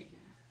slower feet.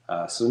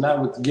 So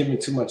not with giving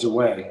too much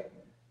away,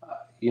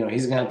 you know,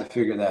 he's going to have to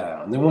figure that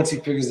out. And then once he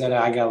figures that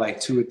out, I got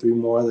like 2 or 3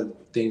 more other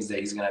things that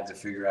he's going to have to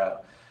figure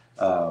out.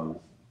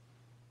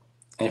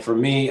 And for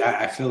me,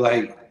 I feel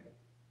like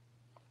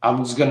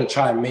I'm just going to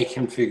try and make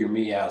him figure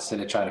me out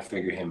instead of trying to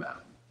figure him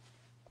out.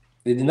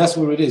 And that's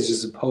what it is,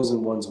 just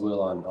opposing one's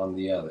will on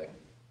the other.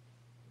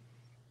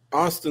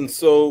 Austin,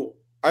 so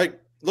I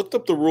looked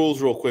up the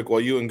rules real quick while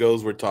you and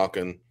Goes were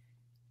talking.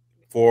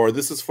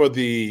 This is for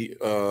the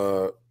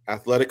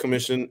Athletic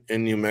Commission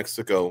in New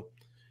Mexico.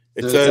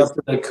 It says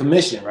the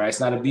commission, right? It's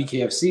not a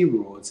BKFC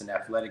rule. It's an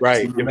athletic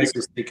New Mexico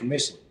State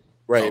Commission.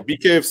 Right.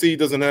 BKFC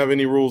doesn't have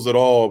any rules at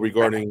all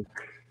regarding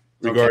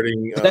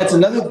regarding. That's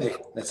another thing.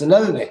 That's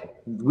another thing.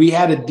 We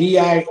had a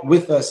DI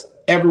with us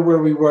everywhere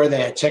we were.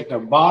 They had checked our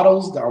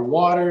bottles, our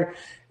water.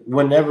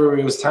 Whenever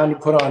it was time to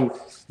put on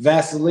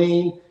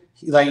Vaseline,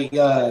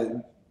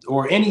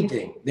 or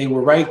anything, they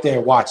were right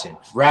there watching,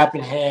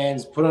 wrapping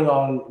hands, putting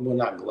on, well,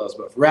 not gloves,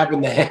 but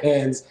wrapping the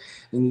hands,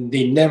 and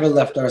they never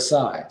left our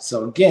side.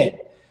 So again,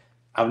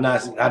 I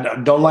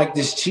don't like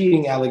this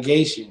cheating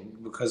allegation,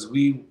 because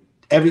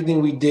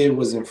everything we did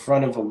was in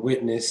front of a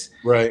witness.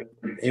 Right.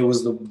 It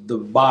was the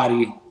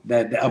body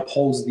that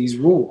upholds these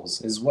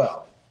rules as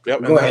well.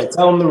 Yep. Go ahead,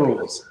 tell them the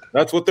rules.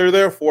 That's what they're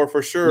there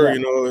for sure. Yeah. You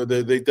know,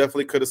 they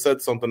definitely could have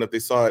said something if they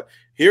saw it.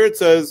 Here it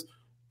says,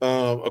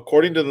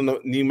 according to the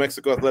New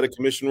Mexico Athletic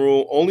Commission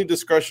rule, only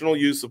discretional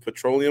use of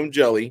petroleum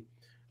jelly,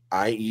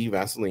 i.e.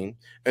 Vaseline,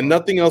 and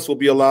nothing else will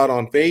be allowed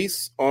on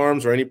face,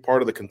 arms, or any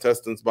part of the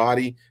contestant's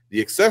body. The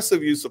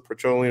excessive use of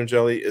petroleum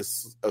jelly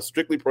is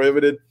strictly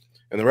prohibited,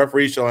 and the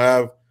referee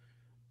shall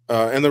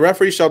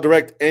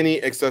direct any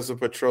excessive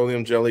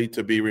petroleum jelly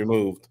to be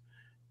removed.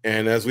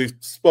 And as we've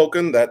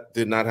spoken, that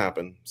did not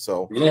happen.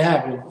 So it didn't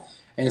happen.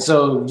 And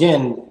so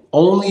again,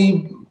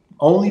 only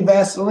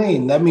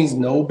Vaseline. That means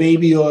no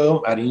baby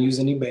oil. I didn't use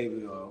any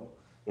baby oil.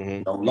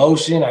 Mm-hmm. No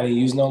lotion. I didn't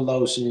use no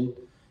lotion.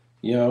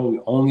 You know, we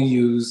only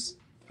used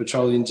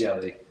petroleum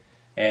jelly.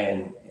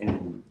 And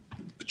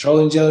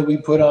petroleum jelly we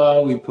put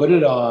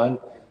it on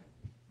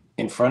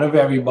in front of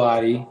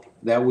everybody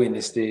that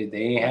witnessed it. They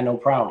ain't had no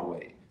problem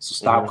with it. So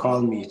stop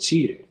calling me a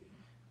cheater.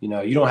 You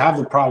know, you don't have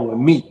the problem with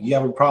me. You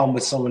have a problem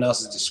with someone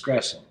else's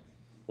discretion.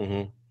 Mm-hmm.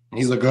 And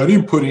he's like, I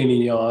didn't put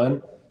any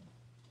on.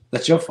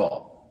 That's your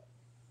fault.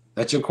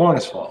 That's your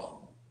corner's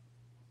fault.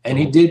 And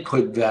he did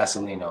put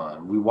Vaseline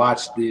on. We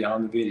watched it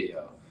on the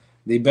video.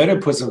 They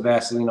better put some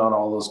Vaseline on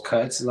all those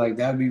cuts. Like,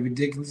 that would be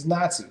ridiculous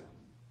not to.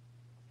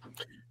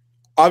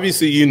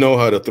 Obviously, you know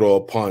how to throw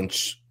a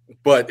punch,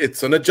 but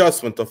it's an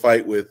adjustment to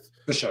fight with.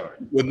 For sure.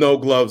 With no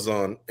gloves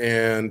on.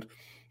 And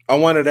I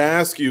wanted to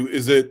ask you,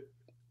 is it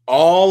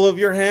all of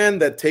your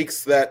hand that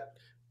takes that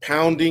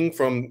pounding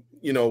from,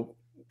 you know,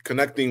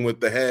 connecting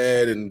with the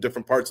head and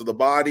different parts of the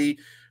body?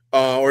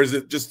 Or is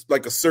it just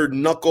like a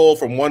certain knuckle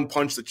from one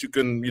punch that you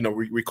can, you know,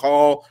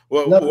 recall?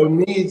 For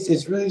me,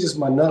 it's really just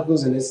my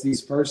knuckles, and it's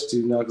these first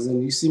two knuckles.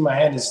 And you see my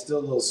hand is still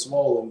a little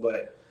swollen,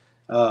 but,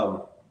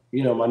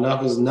 you know, my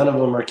knuckles, none of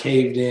them are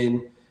caved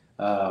in.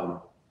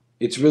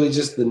 It's really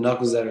just the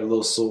knuckles that are a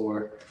little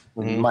sore.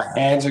 Mm-hmm. My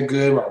hands are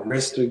good. My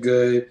wrists are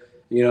good.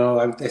 You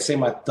know, they say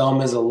my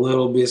thumb is a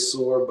little bit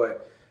sore,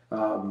 but,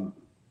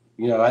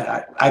 you know,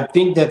 I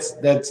think that's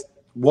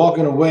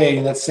walking away,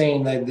 and that's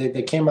saying that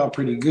they came out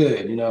pretty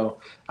good. You know,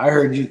 I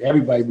heard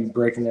everybody be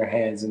breaking their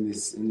hands in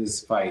this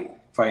fight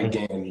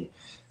game.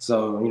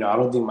 So, you know, I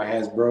don't think my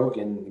hands broke,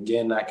 and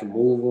again, I can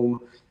move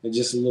them. They're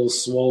just a little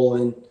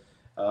swollen,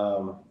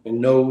 and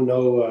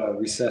no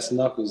recessed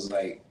knuckles.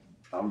 Like,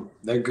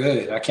 they're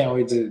good. I can't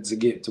wait to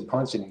get to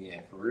punching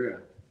again, for real.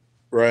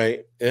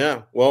 Right.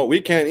 Yeah. Well,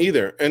 we can't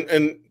either.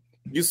 And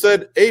you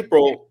said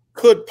April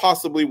could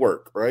possibly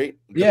work, right?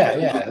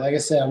 Yeah. Like I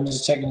said, I'm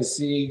just checking to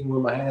see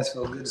when my hands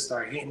feel good to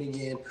start hitting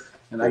again,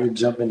 and I can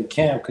jump into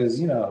camp, because,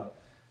 you know,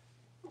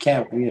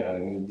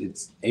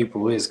 it's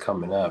April is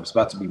coming up. It's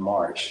about to be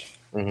March.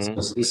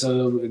 Mm-hmm.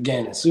 So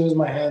again, as soon as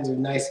my hands are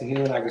nice and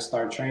healed, I can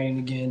start training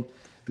again.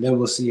 Then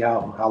we'll see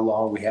how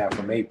long we have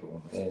from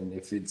April, and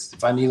if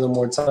I need a little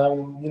more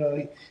time, you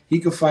know, he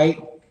could fight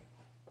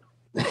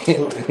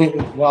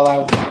while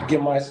I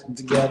get my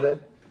together.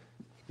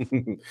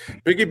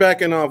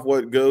 Piggybacking off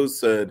what Goes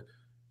said,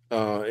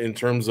 in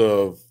terms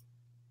of,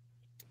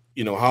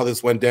 you know, how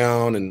this went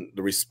down and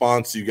the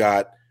response you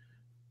got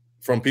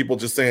from people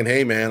just saying,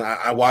 hey man,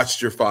 I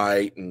watched your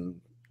fight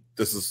and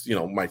this is, you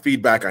know, my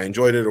feedback, I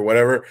enjoyed it or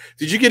whatever.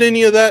 Did you get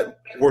any of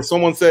that where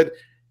someone said,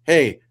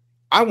 hey,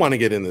 I want to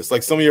get in this,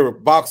 like some of your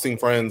boxing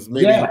friends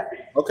maybe? Yeah.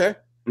 Okay.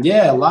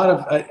 Yeah, a lot of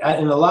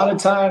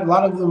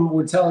them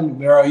were telling me,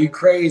 "Bro, are you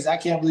crazy? I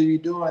can't believe you're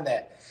doing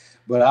that."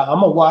 But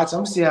I'm gonna watch. I'm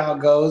gonna see how it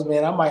goes,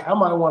 man. I might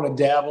want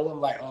to dabble. I'm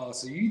like, oh,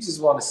 so you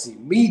just want to see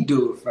me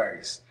do it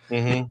first,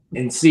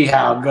 and see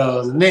how it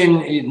goes, and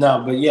then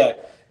But yeah,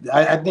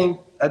 I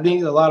think a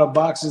lot of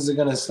boxers are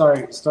gonna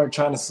start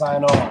trying to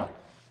sign on.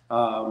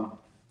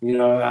 You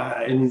know,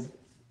 and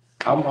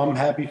I'm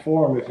happy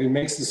for them if it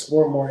makes the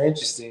sport more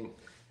interesting.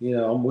 You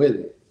know, I'm with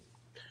it.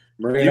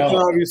 Bring it you on. can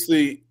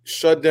obviously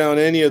shut down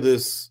any of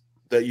this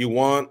that you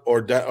want,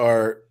 or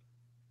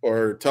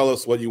tell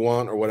us what you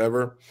want or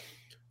whatever.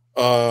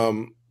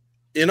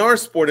 In our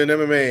sport, in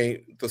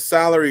MMA, the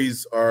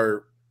salaries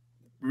are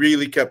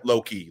really kept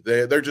low key.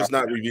 They're just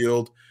not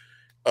revealed.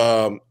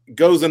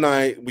 Goes and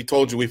I, we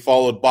told you we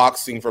followed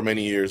boxing for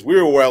many years. We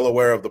were well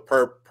aware of the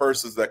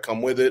purses that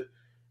come with it.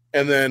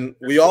 And then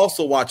we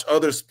also watch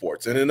other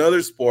sports. And in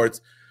other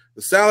sports,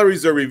 the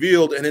salaries are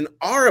revealed. And in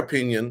our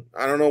opinion,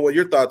 I don't know what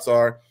your thoughts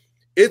are,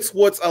 it's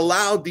what's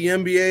allowed the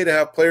NBA to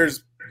have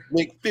players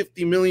make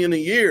 $50 million a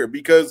year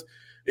because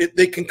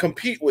they can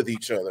compete with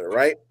each other,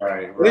 right?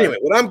 Right. But anyway,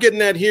 what I'm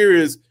getting at here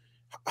is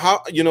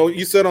how, you know,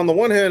 you said on the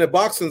one hand, if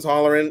boxing's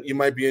hollering, you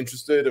might be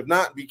interested. If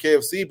not,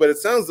 BKFC. But it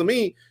sounds to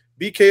me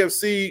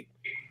BKFC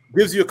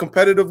gives you a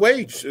competitive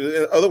wage.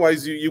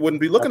 Otherwise, you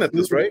wouldn't be looking at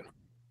this, right?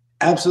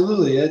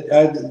 Absolutely.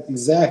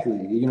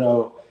 Exactly. You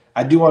know,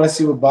 I do want to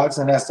see what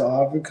boxing has to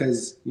offer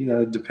because, you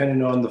know,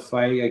 depending on the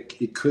fight,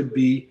 it could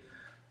be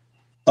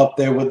up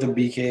there with the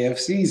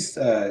BKFC's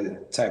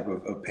type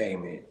of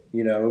payment.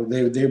 You know,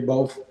 they're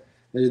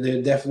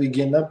definitely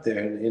getting up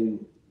there,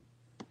 and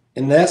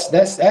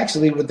that's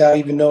actually without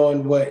even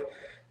knowing what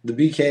the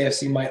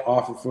BKFC might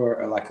offer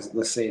for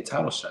let's say a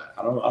title shot.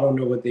 I don't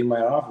know what they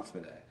might offer for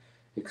that.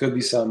 It could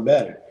be something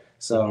better.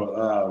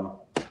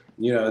 So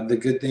you know, the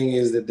good thing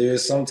is that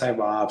there's some type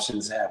of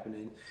options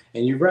happening,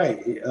 and you're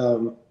right.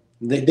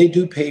 They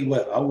do pay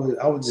well.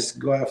 I would just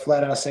go out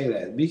flat out say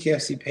that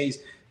BKFC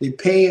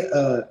pay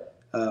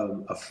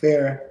a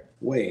fair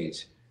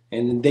wage.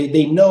 And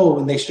they know,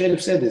 and they straight up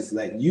said this,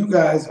 like, you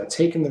guys are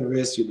taking the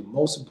risk. You're the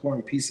most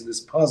important piece of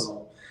this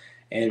puzzle,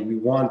 and we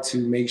want to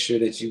make sure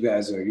that you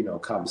guys are, you know,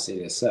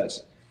 compensated as such.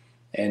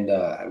 And,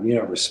 you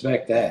know,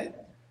 respect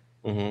that.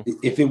 Mm-hmm.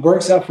 If it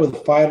works out for the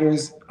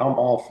fighters, I'm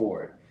all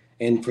for it.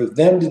 And for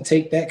them to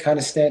take that kind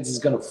of stance is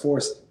going to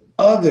force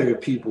other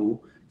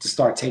people to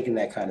start taking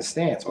that kind of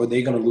stance, or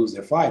they're going to lose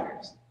their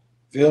fighters.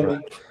 Feel me?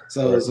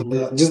 So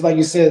just like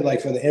you said, like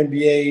for the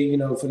NBA, you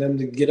know, for them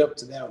to get up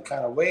to that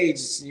kind of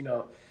wage, you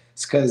know,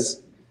 it's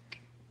because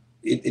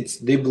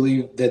they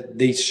believe that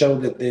they show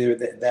that they're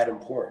that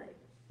important.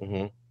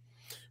 Mm-hmm.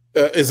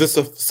 Is this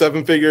a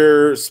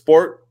 7-figure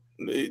sport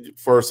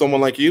for someone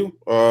like you,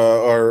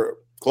 or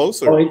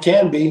close? Or? Oh, it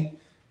can be.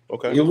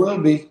 Okay, it will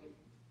be.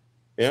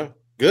 Yeah,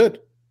 good.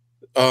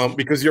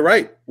 Because you're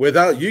right.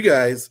 Without you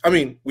guys, I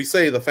mean, we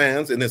say the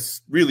fans, and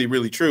it's really,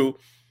 really true.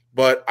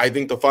 But I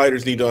think the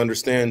fighters need to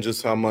understand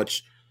just how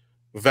much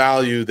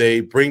value they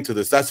bring to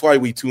this. That's why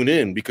we tune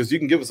in, because you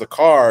can give us a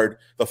card.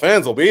 The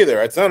fans will be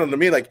there. It sounded to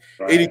me like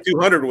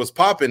 8,200 was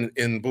popping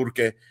in Burke.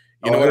 You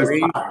know what I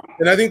mean?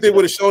 And I think they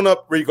would have shown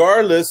up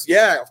regardless.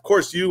 Yeah, of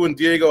course, you and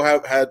Diego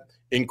have had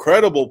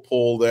incredible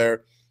pull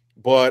there.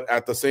 But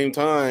at the same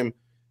time,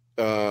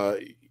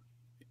 it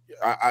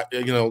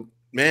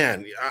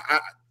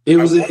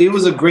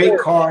was a great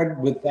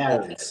card with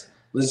balance.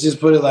 Let's just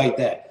put it like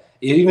that.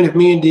 Even if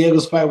me and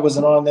Diego's fight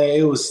wasn't on there,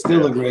 it was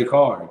still a great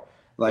card.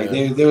 Like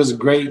there was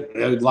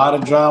a lot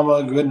of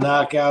drama, good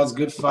knockouts,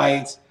 good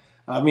fights.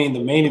 I mean, the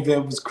main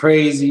event was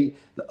crazy.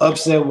 The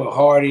upset with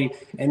Hardy,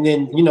 and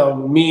then you know,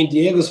 me and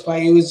Diego's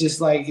fight, it was just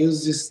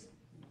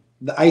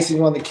the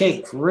icing on the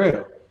cake for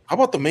real. How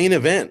about the main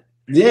event?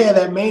 Yeah,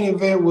 that main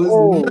event was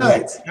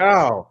nuts.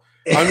 Wow.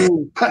 I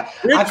mean,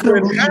 I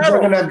couldn't believe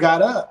Juggernaut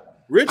got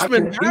up.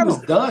 Richmond, he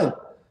was done.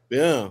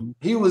 Yeah,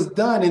 he was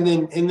done, and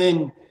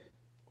then.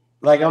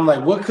 Like I'm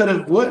like, what could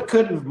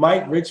have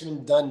Mike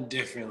Richmond done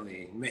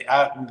differently?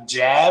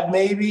 Jab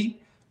maybe,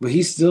 but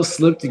he still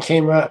slipped and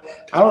came out.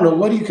 I don't know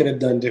what he could have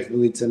done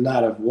differently to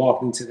not have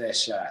walked into that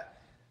shot.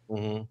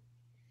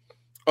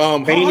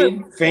 Mm-hmm.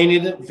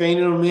 Fainted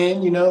him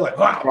in, you know, like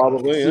wow,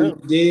 probably yeah.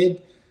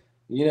 Did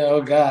you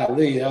know?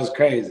 Golly, that was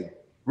crazy.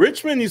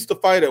 Richmond used to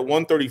fight at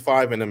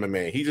 135 in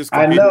MMA. He just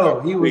I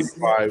know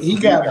he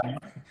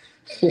got.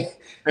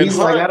 He's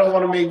like, I don't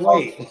want to make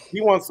weight. He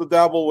wants to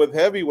dabble with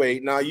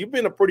heavyweight. Now, you've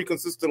been a pretty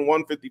consistent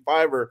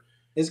 155er.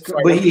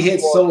 But he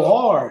hits so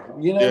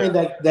hard. You know what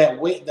I mean? That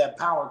weight, that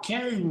power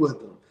carried with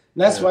him. And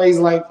that's why he's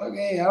like,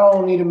 okay, I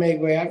don't need to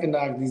make weight. I can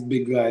knock these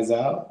big guys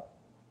out.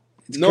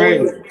 It's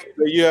crazy.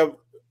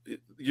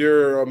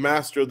 You're a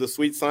master of the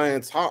sweet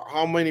science.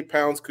 How many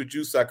pounds could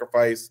you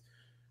sacrifice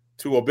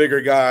to a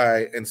bigger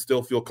guy and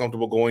still feel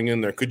comfortable going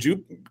in there?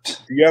 Do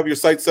you have your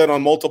sights set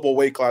on multiple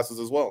weight classes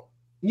as well?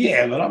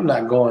 Yeah, but I'm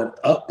not going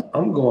up.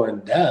 I'm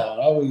going down.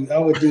 I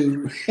would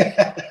do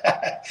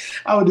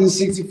I would do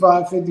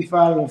 65,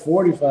 55, and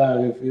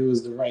 45 if it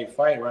was the right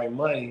fight, right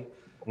money.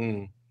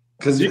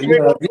 Because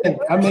again,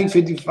 I make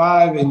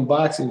 55 in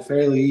boxing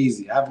fairly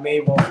easy. I've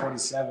made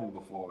 147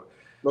 before.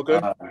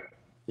 Okay.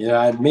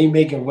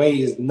 Making weight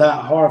is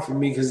not hard for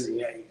me because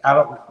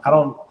I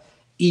don't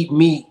eat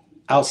meat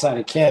outside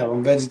of camp.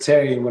 I'm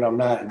vegetarian when I'm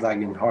not like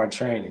in hard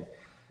training,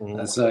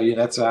 and so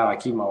that's how I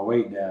keep my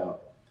weight down.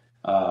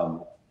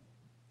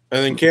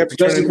 And then camp,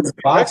 especially because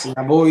boxing,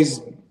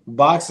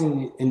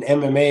 boxing and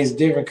MMA is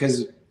different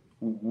because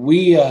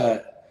we try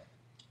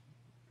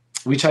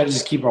to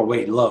just keep our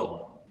weight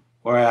low.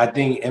 Or I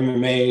think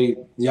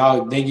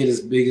MMA, they get as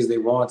big as they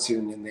want to,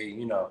 and then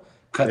they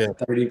cut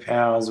 30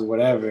 pounds or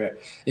whatever.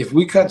 If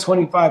we cut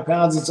 25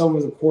 pounds, it's over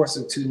the course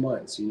of 2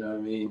 months. You know what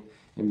I mean?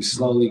 And we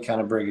slowly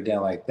kind of break it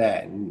down like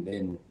that.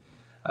 And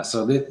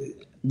so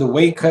the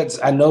weight cuts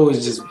I know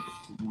is just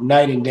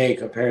night and day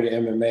compared to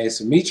MMA.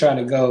 So me trying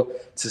to go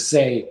to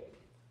say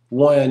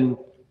even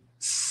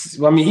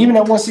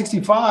at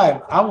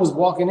 165, I was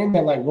walking in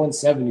at like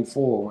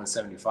 174,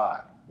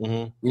 175. You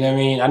know what I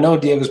mean? I know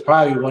Diego's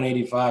probably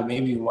 185,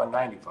 maybe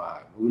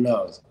 195. Who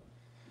knows?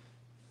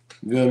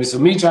 You know what I mean? So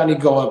me trying to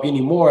go up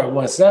any more at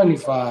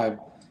 175,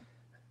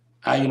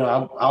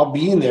 I'll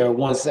be in there at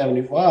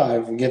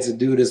 175 against a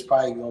dude that's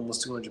probably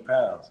almost 200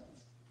 pounds.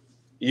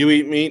 You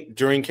eat meat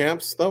during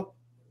camps, though?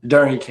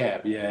 During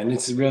camp, yeah, and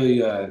it's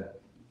really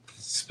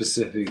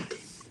specific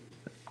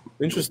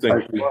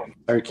Interesting.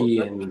 Turkey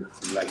and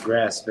like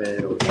grass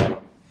fed or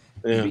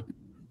Yeah.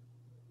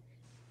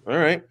 All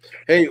right.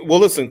 Hey, well,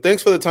 listen,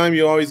 thanks for the time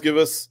you always give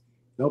us.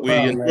 no We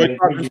problem, enjoyed man.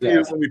 talking Thank to you you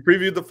guys. when we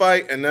previewed the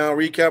fight and now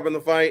recapping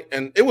the fight.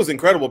 And it was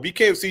incredible.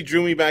 BKFC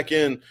drew me back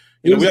in.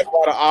 You know, we have a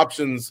lot of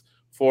options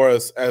for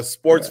us as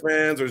sports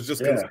fans or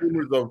just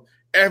consumers of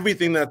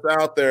everything that's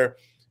out there.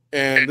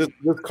 And this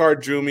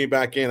card drew me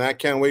back in. I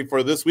can't wait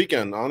for this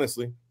weekend,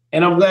 honestly.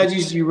 And I'm glad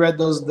you read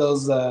those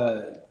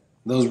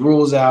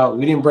rules out.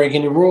 We didn't break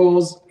any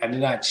rules. I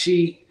did not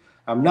cheat.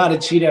 I'm not a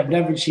cheater. I've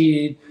never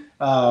cheated.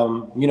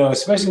 You know,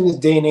 especially in this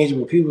day and age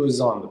where people is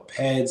on the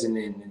peds and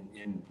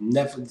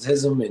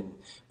nepotism and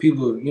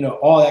people, you know,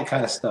 all that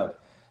kind of stuff.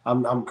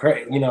 I'm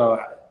crazy. You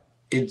know,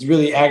 it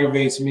really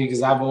aggravates me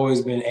because I've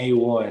always been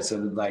A1. So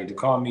like to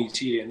call me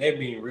cheater and they're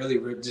being really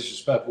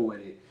disrespectful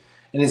with it,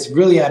 and it's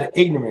really out of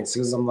ignorance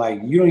because I'm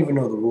like, you don't even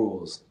know the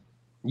rules.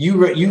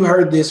 You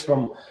heard this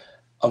from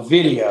a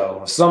video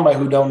of somebody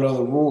who don't know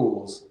the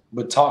rules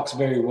but talks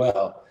very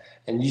well,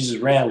 and you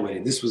just ran with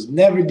it. This was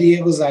never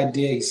Diego's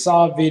idea. He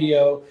saw a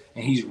video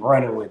and he's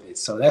running with it.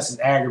 So that's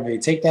just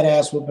aggravating. Take that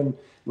ass whooping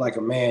like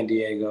a man,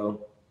 Diego.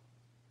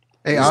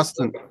 Hey,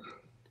 Austin,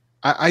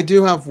 I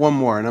do have one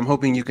more, and I'm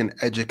hoping you can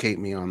educate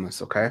me on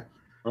this, okay?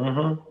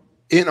 Mm-hmm.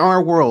 In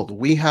our world,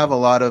 we have a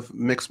lot of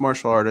mixed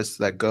martial artists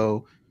that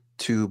go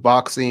to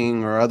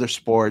boxing or other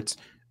sports.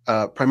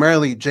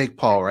 Primarily Jake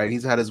Paul, right?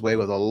 He's had his way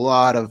with a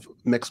lot of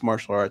mixed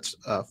martial arts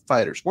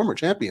fighters, former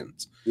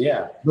champions.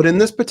 Yeah. But in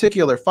this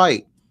particular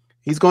fight,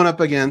 he's going up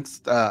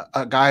against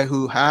a guy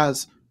who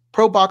has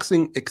pro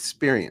boxing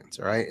experience,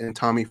 right? And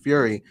Tommy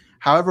Fury.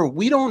 However,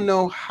 we don't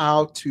know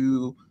how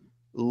to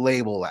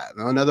label that.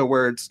 In other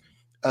words,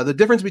 the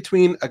difference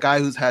between a guy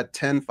who's had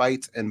 10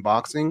 fights in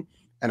boxing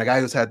and a guy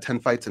who's had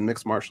 10 fights in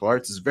mixed martial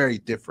arts is very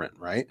different,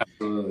 right?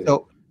 Absolutely.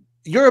 So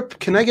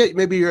can I get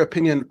maybe your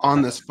opinion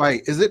on this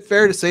fight? Is it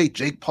fair to say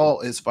Jake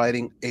Paul is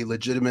fighting a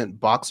legitimate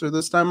boxer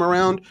this time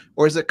around,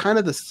 or is it kind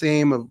of the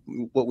same of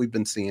what we've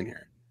been seeing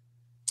here?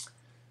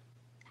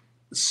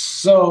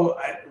 So,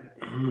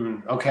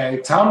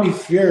 okay, Tommy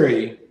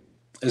Fury,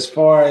 as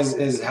far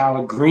as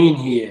how green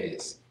he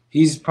is,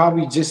 he's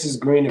probably just as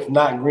green, if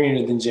not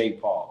greener, than Jake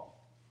Paul.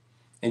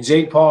 And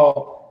Jake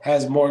Paul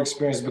has more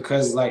experience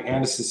because, like,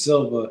 Anderson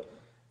Silva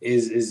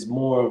is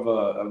more of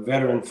a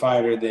veteran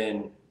fighter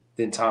than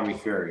Tommy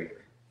Fury,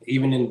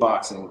 even in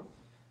boxing,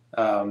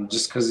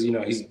 just because, you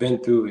know, he's been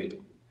through it.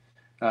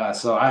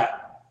 So I'm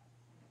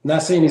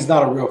not saying he's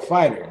not a real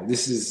fighter.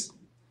 This is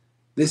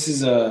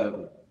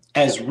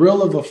as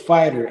real of a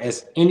fighter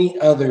as any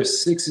other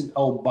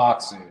 6-0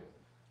 boxer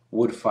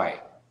would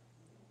fight.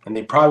 And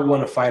they probably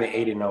want to fight an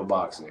 8-0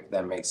 boxer, if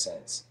that makes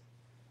sense.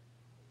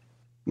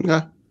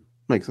 Yeah,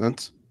 makes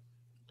sense.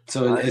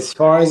 So as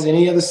far as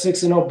any other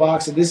 6-0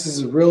 boxer, this is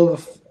as real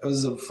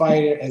as a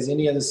fighter as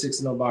any other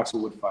 6-0 boxer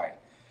would fight.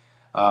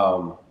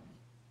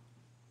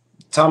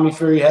 Tommy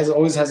Fury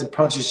always has a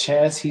puncher's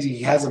chance.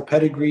 He has a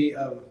pedigree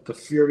of the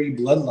Fury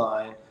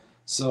bloodline.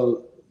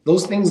 So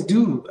those things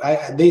do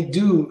add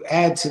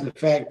to the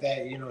fact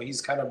that, you know,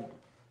 he's kind of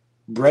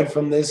bred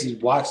from this. He's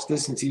watched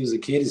this since he was a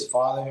kid. His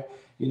father,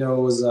 you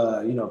know, was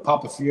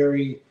Papa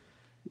Fury,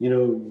 you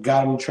know,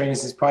 got him training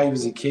since probably he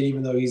was a kid,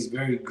 even though he's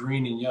very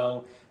green and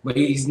young. But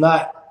he's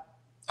not.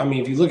 I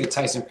mean, if you look at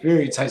Tyson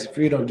Fury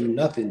don't do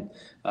nothing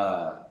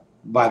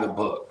by the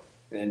book,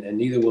 and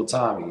neither will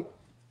Tommy.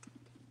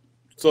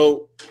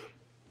 So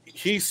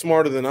he's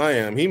smarter than I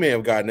am. He may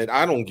have gotten it.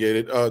 I don't get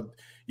it.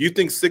 You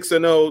think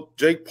 6-0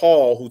 Jake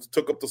Paul, who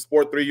took up the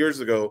sport 3 years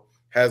ago,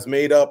 has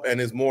made up and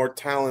is more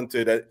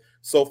talented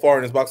so far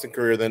in his boxing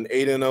career than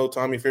 8-0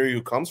 Tommy Fury,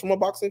 who comes from a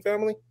boxing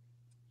family?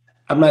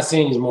 I'm not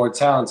saying he's more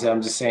talented.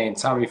 I'm just saying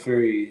Tommy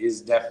Fury is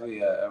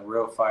definitely a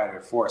real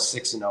fighter for a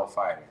 6-0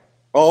 fighter.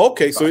 Oh,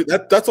 okay. So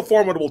that's a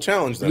formidable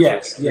challenge then.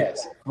 Yes.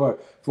 For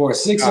a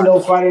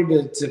 6-0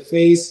 fighter to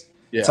face,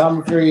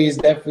 Tommy Fury is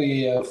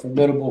definitely a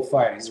formidable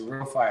fighter. He's a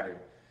real fighter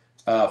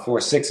for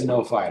a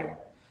 6-0 fighter.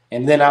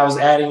 And then I was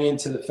adding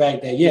into the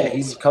fact that,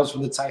 he comes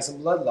from the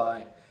Tyson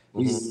bloodline.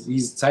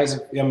 He's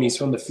Tyson. I mean, he's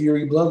from the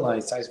Fury bloodline.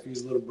 He's Tyson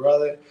Fury's little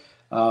brother.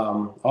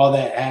 All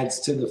that adds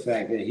to the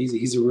fact that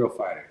he's a real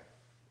fighter.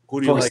 Who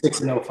do you like? A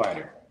 6-0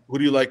 fighter. Who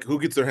do you like? Who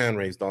gets their hand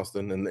raised,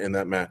 Austin, in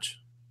that match?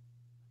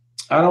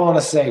 I don't want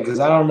to say because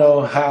I don't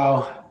know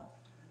how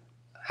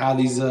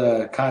these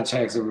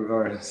contracts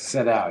are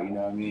set out. You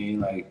know what I mean?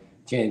 Like,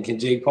 can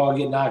Jake Paul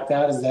get knocked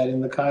out? Is that in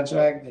the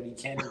contract that he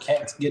can't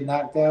get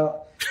knocked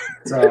out?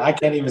 So I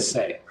can't even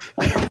say.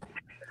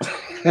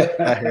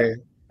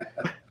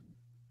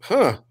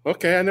 Huh.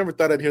 Okay, I never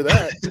thought I'd hear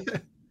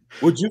that.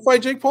 Would you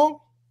fight Jake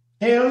Paul?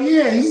 Hell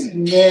yeah,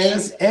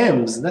 that's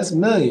M's. That's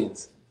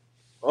millions.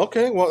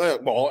 Okay,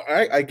 well,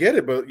 I get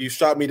it, but you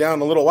shot me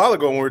down a little while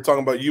ago when we were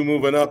talking about you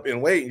moving up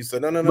in weight. You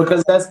said no.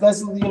 Because that's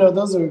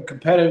those are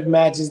competitive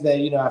matches that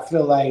I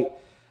feel like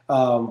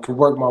could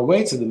work my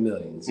way to the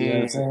millions. You know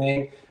what I'm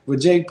saying?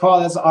 With Jake Paul,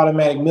 that's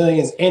automatic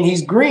millions, and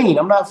he's green.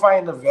 I'm not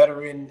fighting a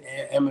veteran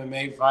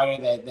MMA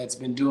fighter that's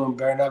been doing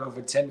bare knuckle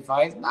for 10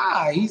 fights.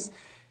 Nah,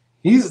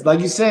 He's like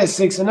you said,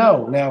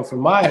 6-0. Now for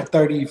my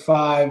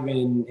 35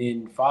 and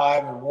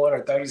 5-1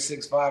 or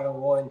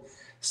 36-5-1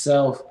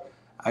 self,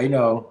 I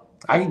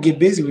can get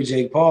busy with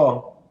Jake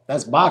Paul.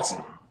 That's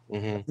boxing.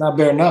 Mm-hmm. Not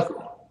bare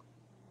knuckle.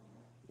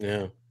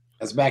 Yeah.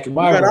 That's back in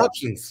my realm.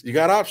 Options. You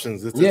got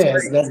options.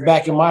 That's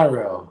back in my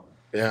realm.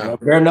 Yeah.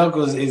 Bare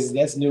knuckles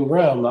that's new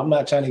realm. I'm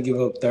not trying to give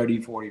up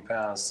 30, 40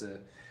 pounds to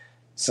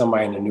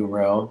somebody in the new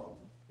realm.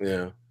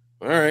 Yeah.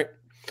 All right.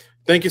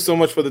 Thank you so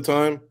much for the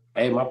time.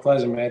 Hey, my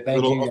pleasure, man.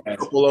 Thank you guys.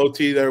 Couple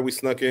OT there. We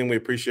snuck in. We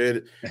appreciate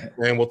it.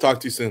 And we'll talk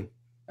to you soon.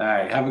 All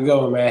right. Have a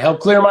good one, man. Help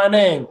clear my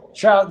name.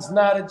 Child's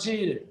not a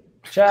cheater.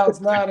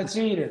 Child's not a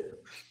cheater.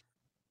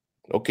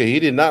 Okay. He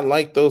did not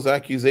like those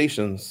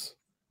accusations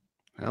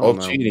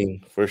of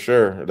cheating for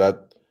sure.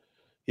 That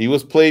he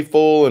was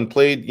playful and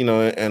played,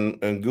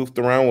 and goofed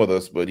around with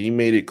us, but he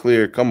made it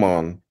clear, come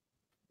on.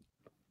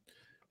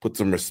 Put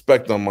some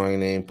respect on my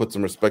name. Put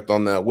some respect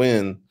on that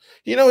win.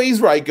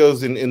 He's right,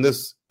 goes in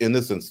this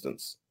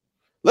instance.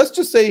 Let's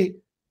just say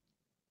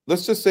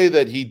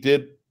that he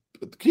did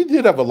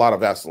have a lot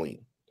of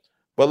Vaseline,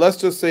 but let's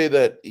just say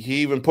that he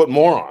even put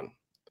more on.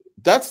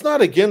 That's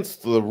not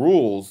against the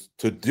rules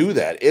to do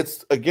that.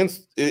 It's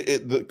against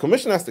it. The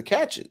commission has to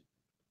catch it.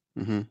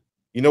 Mm-hmm.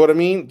 You know what I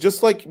mean?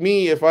 Just like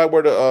me, if I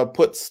were to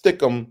put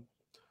stickum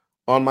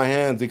on my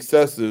hands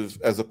excessive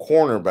as a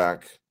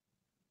cornerback,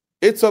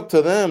 it's up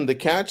to them to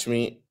catch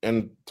me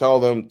and tell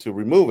them to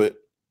remove it.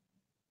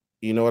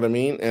 You know what I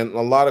mean? And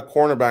a lot of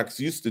cornerbacks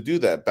used to do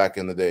that back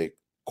in the day.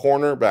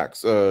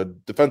 Cornerbacks,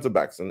 defensive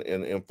backs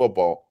in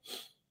football.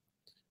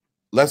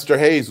 Lester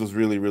Hayes was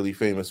really, really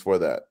famous for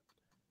that.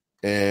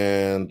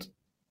 And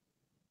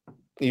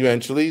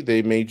eventually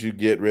they made you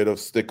get rid of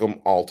stickum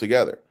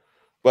altogether.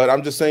 But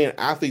I'm just saying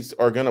athletes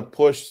are going to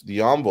push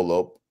the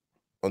envelope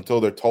until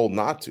they're told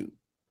not to.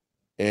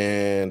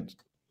 And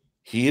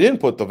he didn't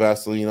put the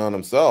Vaseline on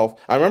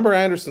himself. I remember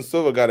Anderson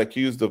Silva got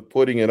accused of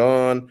putting it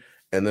on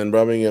and then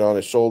rubbing it on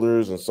his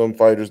shoulders, and some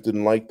fighters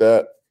didn't like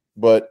that.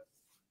 But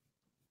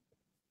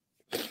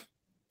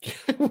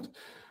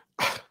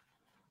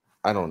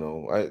I don't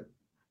know.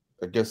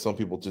 I guess some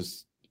people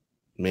just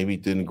maybe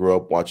didn't grow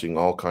up watching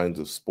all kinds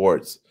of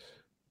sports.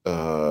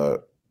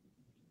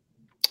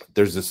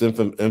 There's this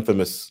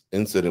infamous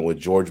incident with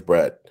George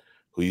Brett,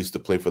 who used to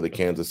play for the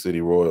Kansas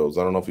City Royals.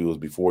 I don't know if he was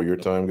before your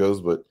time goes,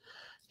 but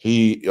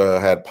he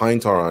had pine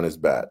tar on his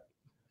bat.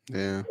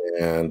 Yeah.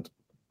 And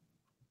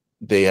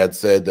they had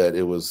said that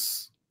it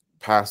was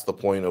past the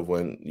point of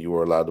when you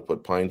were allowed to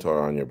put pine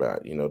tar on your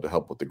bat, to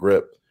help with the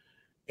grip.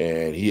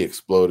 And he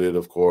exploded,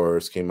 of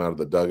course, came out of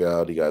the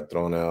dugout. He got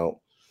thrown out.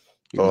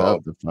 He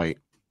loved the fight.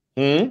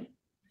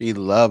 He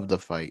loved the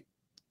fight.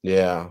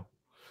 Yeah.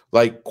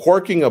 Like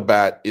corking a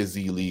bat is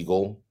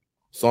illegal.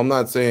 So I'm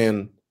not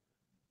saying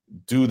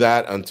do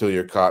that until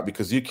you're caught,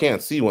 because you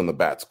can't see when the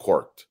bat's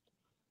corked.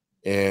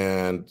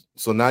 And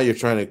so now you're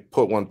trying to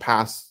put one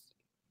past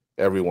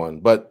everyone.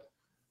 But,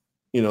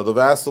 the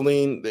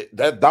Vaseline,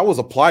 that was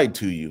applied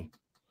to you.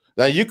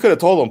 Now, you could have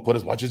told them, put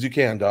as much as you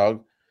can,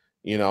 dog,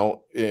 in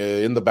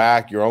the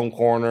back, your own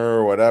corner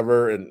or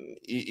whatever, and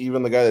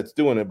even the guy that's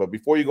doing it. But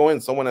before you go in,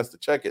 someone has to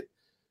check it.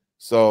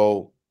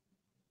 So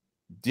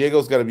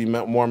Diego's got to be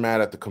more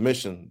mad at the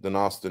commission than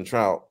Austin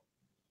Trout.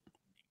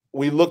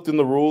 We looked in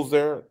the rules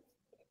there.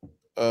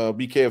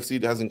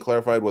 BKFC hasn't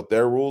clarified what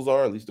their rules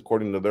are, at least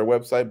according to their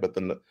website. But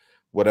then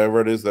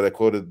whatever it is that I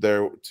quoted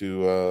there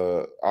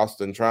to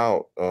Austin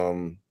Trout,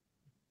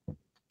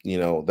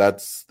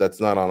 that's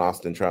not on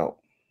Austin Trout.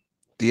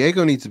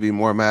 Diego needs to be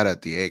more mad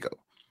at Diego,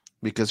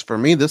 because for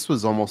me, this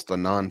was almost a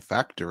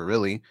non-factor,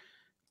 really.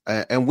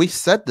 And we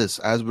said this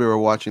as we were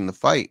watching the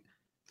fight.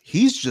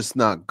 He's just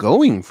not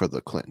going for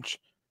the clinch.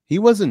 He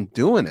wasn't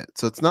doing it.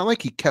 So it's not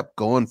like he kept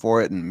going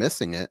for it and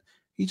missing it.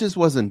 He just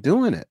wasn't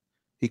doing it.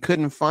 He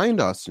couldn't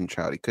find Austin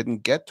Trout. He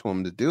couldn't get to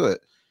him to do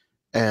it.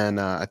 And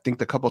I think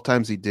the couple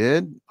times he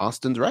did,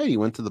 Austin's right. He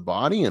went to the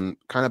body and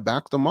kind of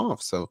backed him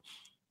off. So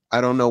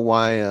I don't know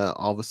why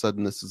all of a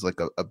sudden this is like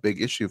a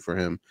big issue for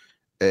him.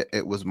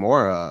 It was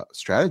more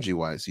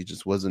strategy-wise. He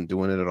just wasn't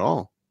doing it at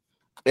all.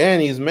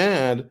 And he's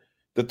mad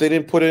that they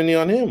didn't put any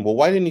on him. Well,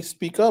 why didn't he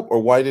speak up,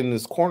 or why didn't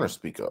his corner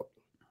speak up?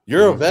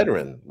 You're a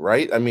veteran,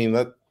 right? I mean,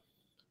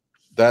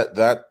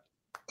 that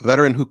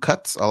veteran who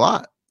cuts a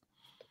lot.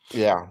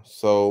 Yeah.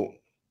 So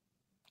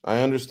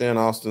I understand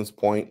Austin's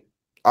point.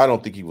 I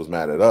don't think he was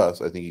mad at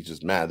us. I think he's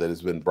just mad that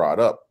it's been brought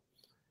up,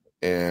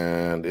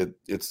 and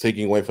it's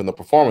taking away from the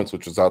performance,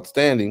 which was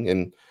outstanding.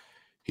 And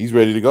he's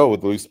ready to go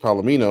with Luis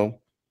Palomino.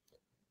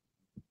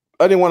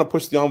 I didn't want to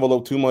push the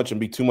envelope too much and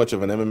be too much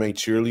of an MMA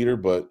cheerleader,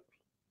 but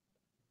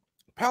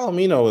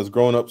Palomino has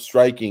grown up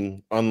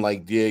striking,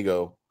 unlike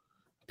Diego.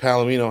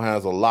 Palomino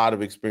has a lot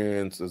of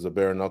experience as a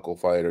bare knuckle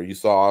fighter. You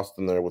saw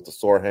Austin there with the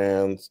sore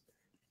hands.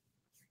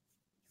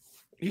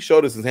 He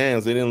showed us his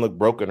hands. They didn't look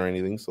broken or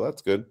anything, so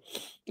that's good.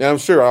 And I'm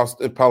sure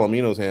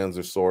Palomino's hands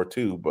are sore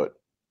too, but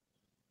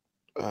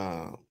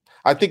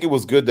I think it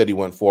was good that he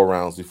went 4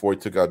 rounds before he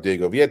took out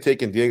Diego. If he had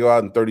taken Diego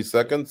out in 30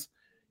 seconds,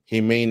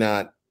 he may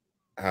not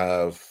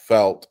have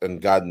felt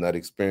and gotten that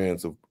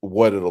experience of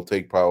what it'll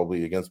take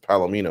probably against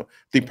Palomino. I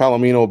think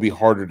Palomino will be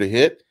harder to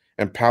hit,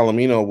 and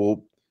Palomino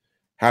will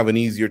have an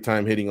easier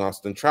time hitting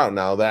Austin Trout.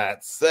 Now,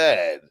 that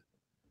said,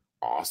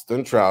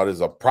 Austin Trout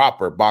is a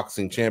proper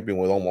boxing champion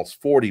with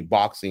almost 40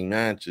 boxing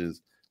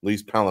matches. At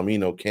least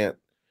Palomino can't,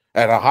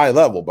 at a high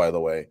level, by the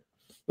way.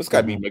 This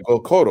guy beat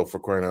Miguel Cotto, for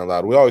crying out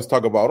loud. We always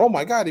talk about, oh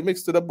my God, he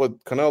mixed it up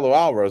with Canelo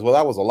Alvarez. Well,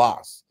 that was a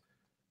loss.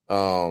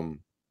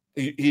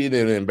 He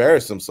didn't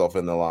embarrass himself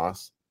in the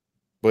loss,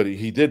 but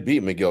he did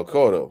beat Miguel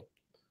Cotto.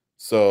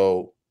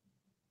 So,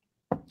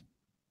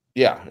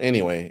 yeah,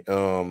 anyway,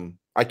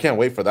 I can't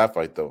wait for that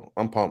fight, though.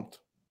 I'm pumped.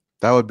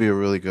 That would be a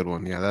really good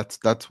one. Yeah,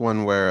 that's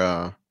one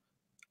where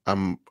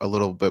I'm a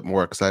little bit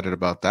more excited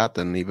about that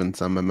than even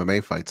some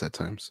MMA fights at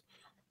times.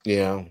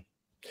 Yeah.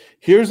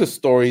 Here's a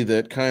story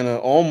that kind of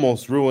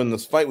almost ruined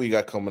this fight we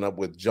got coming up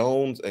with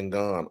Jones and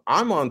Gane.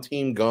 I'm on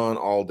Team Gane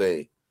all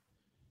day.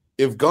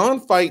 If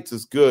Gane fights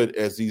as good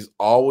as he's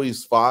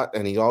always fought,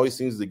 and he always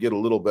seems to get a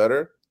little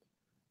better,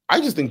 I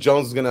just think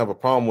Jones is going to have a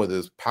problem with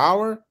his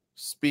power,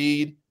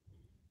 speed,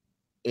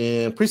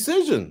 and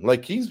precision.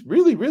 Like, he's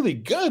really, really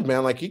good,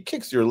 man. Like, he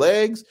kicks your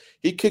legs.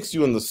 He kicks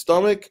you in the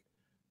stomach.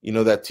 You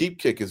know, that teep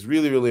kick is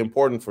really, really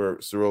important for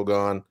Ciryl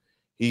Gane.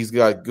 He's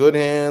got good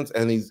hands,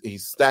 and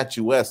he's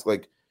statuesque.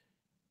 Like,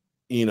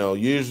 you know,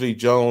 usually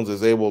Jones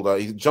is able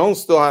to –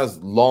 Jones still has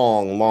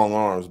long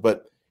arms,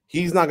 but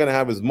he's not going to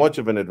have as much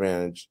of an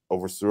advantage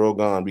over Ciryl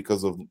Gane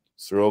because of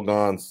Ciryl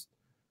Gane's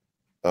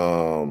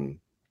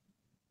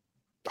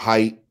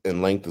height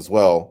and length as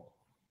well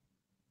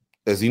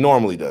as he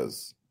normally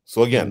does.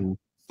 So, again,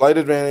 slight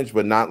advantage,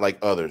 but not like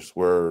others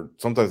where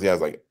sometimes he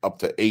has like up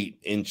to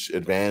 8-inch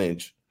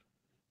advantage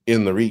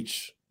in the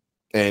reach,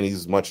 and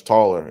he's much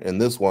taller. In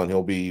this one,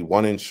 he'll be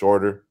 1 inch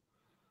shorter,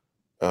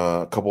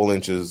 a couple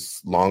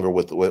inches longer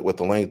with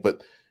the length.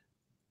 But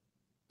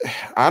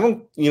I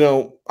don't, you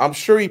know, I'm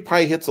sure he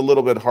probably hits a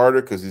little bit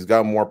harder because he's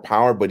got more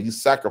power, but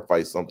he's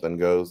sacrificed something.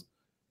 Goes,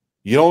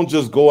 you don't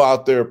just go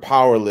out there,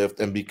 power lift,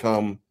 and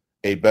become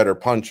a better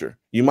puncher.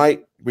 You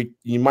might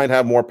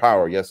have more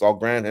power. Yes, I'll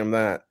grant him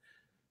that.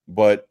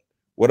 But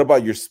what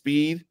about your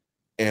speed,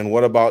 and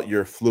what about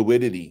your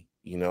fluidity?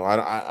 You know,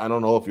 I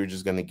don't know if you're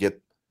just going to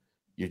get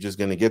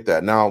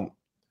that. Now,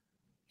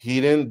 he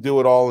didn't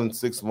do it all in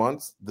 6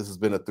 months. This has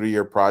been a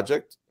 3-year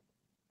project.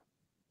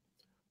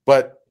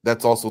 But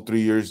that's also 3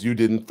 years you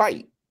didn't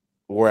fight,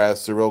 whereas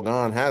Ciryl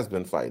Gane has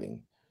been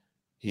fighting.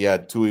 He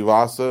had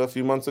Tuivasa a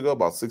few months ago,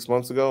 about 6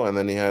 months ago, and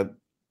then he had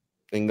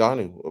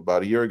Ngannou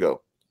about a year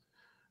ago.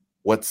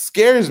 What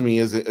scares me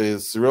is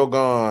Ciryl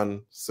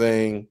Gane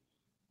saying,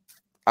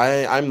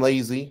 I'm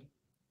lazy,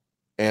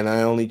 and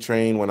I only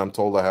train when I'm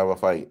told I have a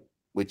fight,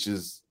 which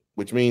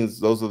means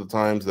those are the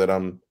times that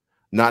I'm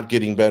not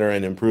getting better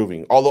and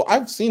improving. Although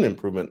I've seen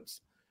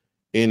improvements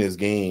in his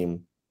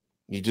game,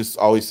 he just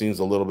always seems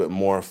a little bit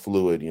more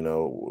fluid, you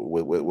know,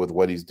 with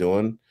what he's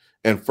doing.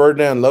 And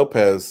Ferdinand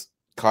Lopez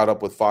caught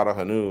up with Fatah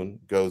Hanoun,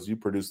 goes, you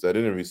produced that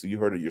interview, so you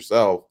heard it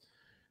yourself.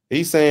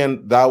 He's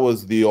saying that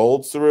was the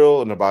old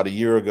Ciryl, and about a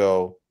year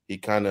ago, he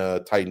kind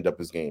of tightened up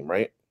his game,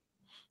 right?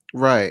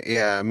 Right.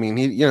 Yeah. I mean,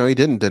 he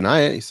didn't deny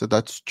it. He said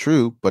that's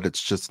true, but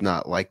it's just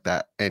not like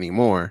that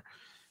anymore.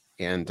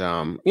 And,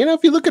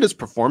 if you look at his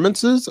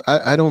performances,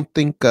 I don't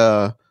think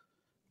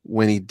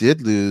when he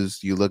did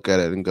lose, you look at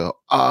it and go,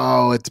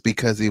 oh, it's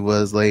because he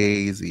was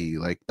lazy.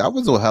 Like, that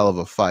was a hell of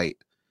a fight.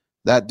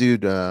 That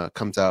dude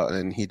comes out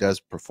and he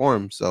does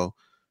perform. So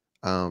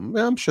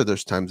I'm sure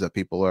there's times that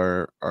people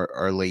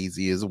are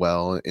lazy as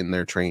well in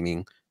their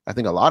training. I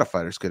think a lot of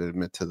fighters could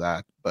admit to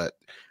that. But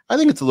I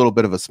think it's a little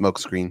bit of a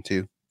smokescreen,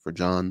 too, for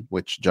John,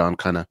 which John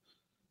kind of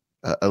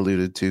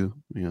alluded to,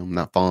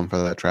 not falling for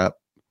that trap.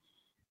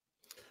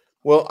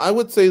 Well, I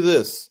would say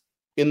this.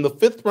 In the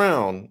 5th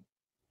round,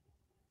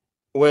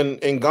 when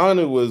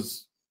Ngannou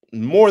was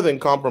more than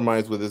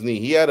compromised with his knee,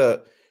 he had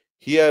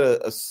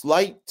a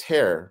slight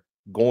tear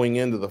going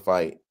into the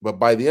fight. But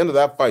by the end of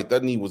that fight,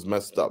 that knee was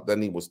messed up. That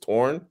knee was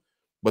torn.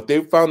 But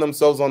they found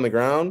themselves on the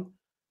ground.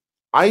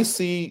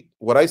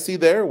 What I see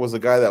there was a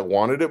guy that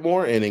wanted it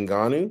more in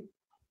Ngannou.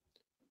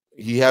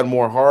 He had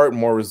more heart,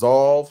 more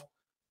resolve.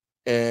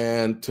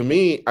 And to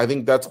me, I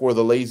think that's where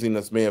the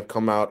laziness may have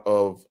come out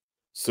of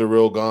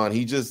Ciryl Gane.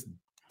 He just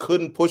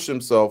couldn't push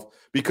himself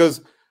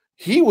because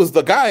he was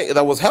the guy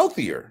that was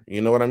healthier.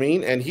 You know what I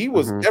mean? And he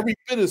was every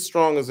bit as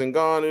strong as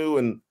Ngannou.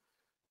 And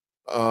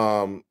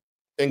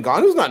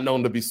Ngannou's not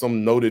known to be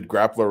some noted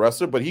grappler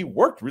wrestler, but he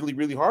worked really,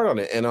 really hard on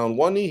it. And on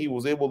one knee, he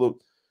was able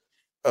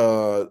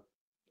to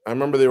I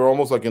remember they were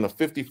almost like in a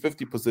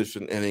 50-50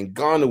 position, and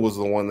Ngannou was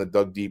the one that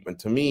dug deep. And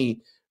to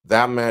me,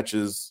 that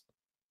matches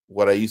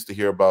what I used to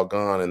hear about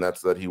Gane, and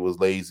that's that he was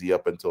lazy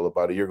up until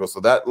about a year ago. So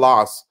that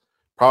loss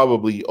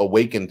probably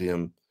awakened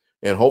him.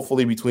 And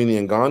hopefully between the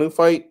Ngannou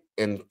fight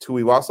and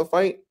Tuivasa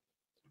fight,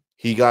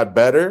 he got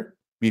better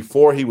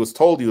before he was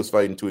told he was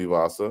fighting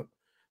Tuivasa,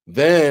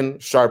 then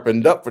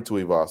sharpened up for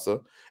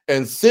Tuivasa.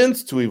 And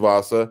since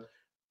Tuivasa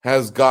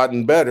has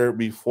gotten better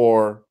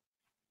before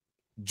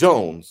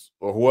Jones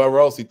or whoever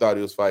else he thought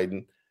he was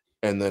fighting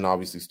and then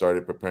obviously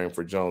started preparing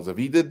for Jones. If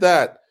he did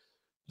that,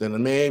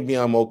 then maybe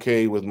I'm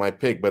okay with my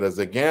pick. But as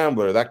a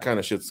gambler, that kind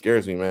of shit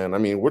scares me, man. I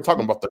mean, we're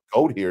talking about the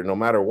GOAT here, no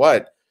matter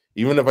what.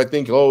 Even if I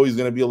think, oh, he's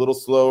going to be a little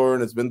slower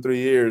and it's been 3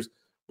 years,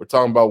 we're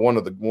talking about one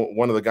of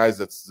the guys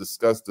that's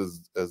discussed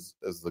as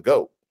the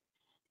GOAT.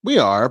 We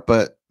are,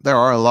 but there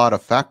are a lot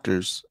of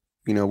factors.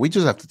 You know, we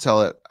just have to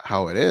tell it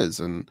how it is.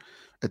 And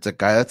it's a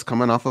guy that's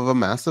coming off of a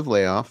massive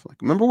layoff.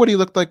 Like, remember what he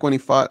looked like when he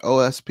fought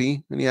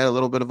OSP and he had a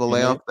little bit of a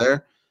layoff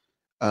there?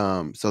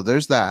 So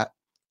there's that.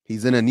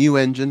 He's in a new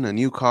engine, a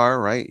new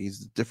car, right?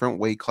 He's a different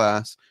weight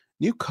class.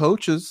 New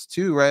coaches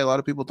too, right? A lot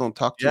of people don't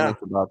talk too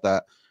much about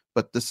that.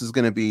 But this is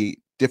going to be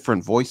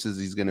different voices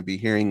he's going to be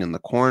hearing in the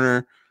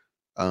corner.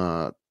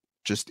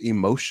 Just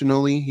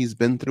emotionally, he's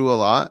been through a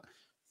lot.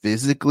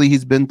 Physically,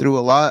 he's been through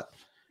a lot.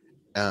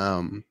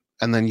 And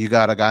then you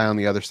got a guy on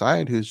the other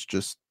side who's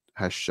just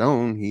has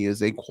shown he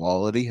is a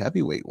quality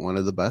heavyweight, one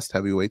of the best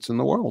heavyweights in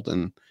the world.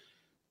 And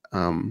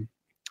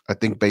I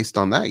think based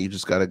on that, you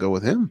just got to go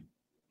with him.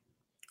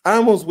 I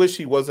almost wish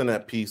he wasn't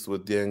at peace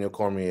with Daniel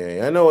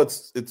Cormier. I know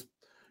it's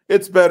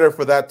better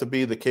for that to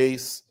be the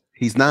case.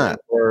 He's not.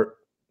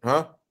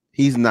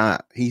 He's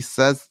not. He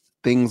says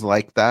things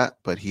like that,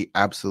 but he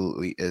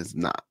absolutely is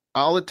not.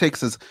 All it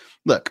takes is,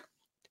 look,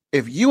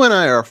 if you and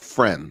I are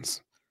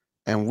friends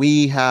and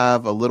we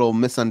have a little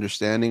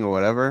misunderstanding or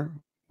whatever,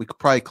 we could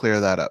probably clear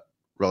that up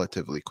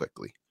relatively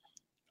quickly.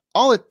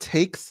 All it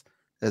takes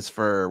is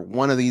for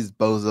one of these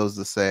bozos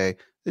to say,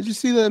 did you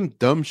see them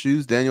dumb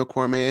shoes Daniel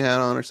Cormier had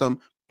on or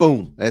something?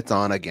 Boom, it's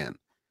on again.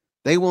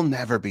 They will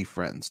never be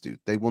friends, dude.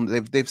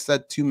 They've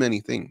said too many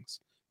things,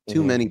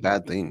 too many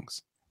bad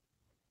things.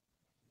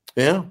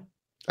 Yeah.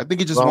 I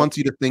think he just wants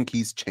you to think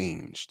he's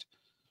changed.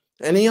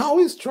 And he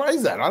always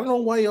tries that. I don't know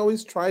why he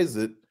always tries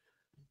it.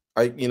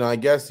 I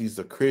guess he's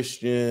a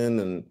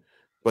Christian,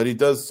 but he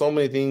does so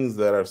many things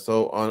that are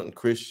so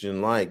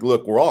un-Christian like.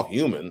 Look, we're all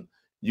human.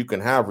 You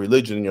can have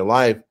religion in your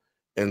life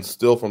and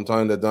still from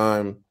time to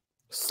time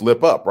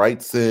slip up,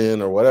 right?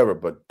 Sin or whatever.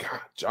 But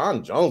God,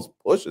 Jon Jones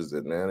pushes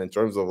it, man, in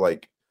terms of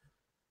like,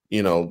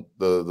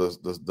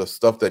 the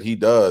stuff that he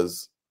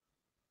does.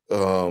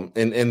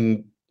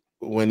 And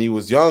when he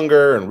was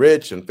younger and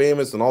rich and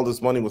famous and all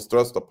this money was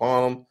thrust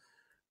upon him,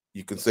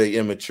 you can say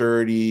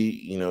immaturity,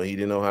 he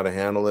didn't know how to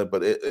handle it,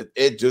 but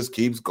it just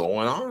keeps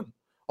going on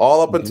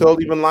all up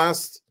until even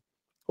last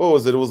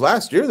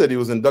last year that he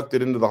was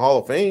inducted into the Hall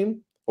of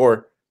Fame,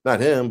 or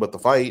not him, but the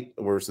fight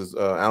versus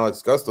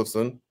Alex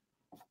Gustafsson.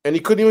 And he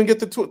couldn't even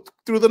get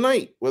through the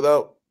night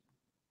without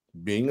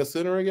being a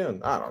sinner again.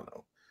 I don't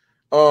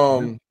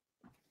know.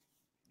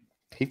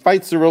 He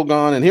fights Cyril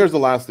Gane, and here's the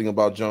last thing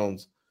about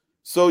Jones.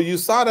 So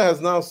USADA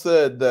has now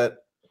said that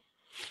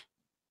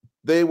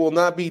they will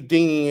not be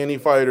dinging any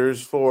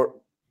fighters for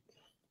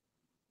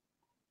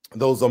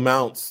those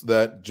amounts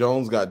that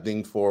Jones got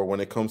dinged for when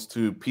it comes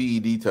to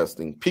PED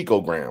testing,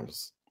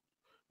 picograms.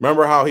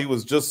 Remember how he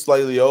was just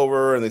slightly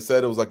over, and they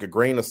said it was like a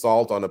grain of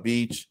salt on a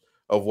beach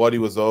of what he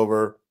was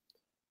over.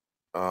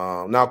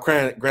 Now,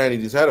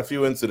 granted, he's had a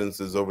few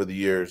incidences over the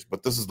years,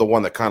 but this is the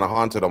one that kind of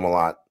haunted him a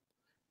lot.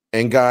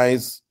 And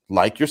guys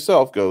like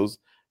yourself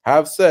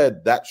have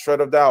said that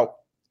shred of doubt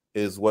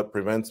is what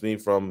prevents me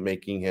from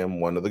making him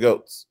one of the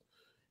GOATs.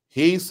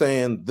 He's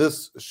saying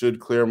this should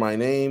clear my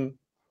name.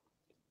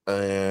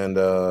 And,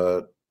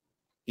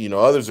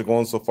 others are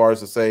going so far as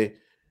to say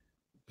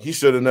he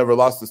should have never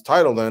lost his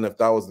title then if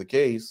that was the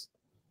case.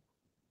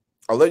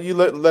 I'll let you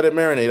let it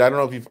marinate. I don't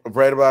know if you've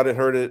read about it,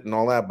 heard it, and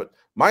all that, but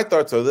my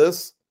thoughts are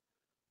this.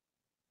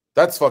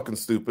 That's fucking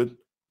stupid,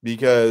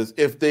 because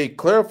if they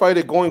clarified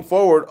it going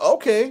forward,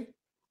 okay.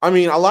 I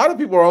mean, a lot of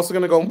people are also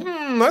going to go,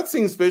 that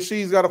seems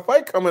fishy. He's got a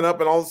fight coming up,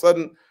 and all of a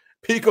sudden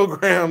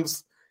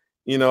picograms,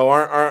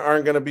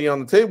 aren't going to be on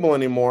the table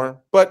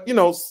anymore. But,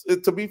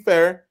 to be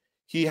fair,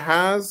 he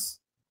has,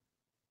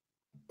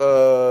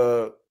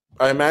 I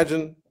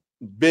imagine,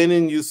 been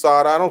in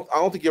USADA. I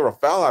don't think he ever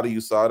fell out of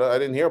USADA. I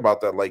didn't hear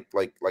about that like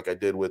I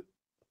did with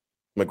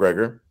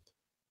McGregor.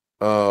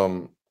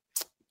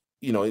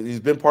 He's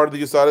been part of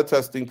the USADA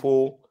testing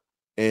pool,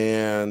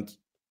 and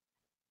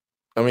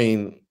I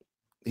mean,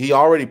 he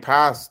already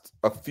passed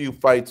a few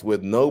fights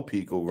with no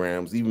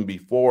picograms even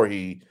before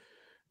he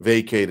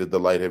vacated the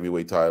light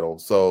heavyweight title.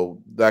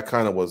 So that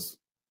kind of was,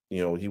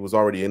 he was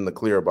already in the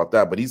clear about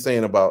that. But he's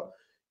saying about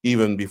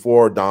even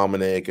before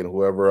Dominic and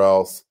whoever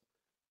else,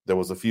 there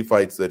was a few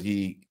fights that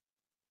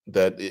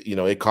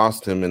it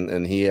cost him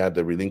and he had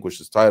to relinquish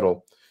his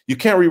title. You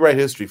can't rewrite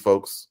history,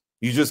 folks.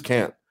 You just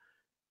can't.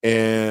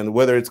 And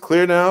whether it's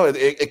clear now,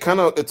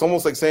 it's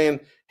almost like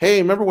saying,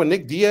 hey, remember when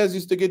Nick Diaz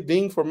used to get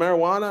dinged for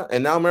marijuana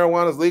and now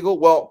marijuana is legal?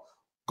 Well,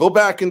 go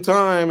back in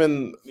time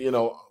and,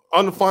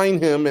 unfine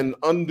him and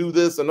undo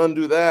this and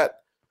undo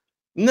that.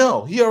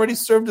 No, he already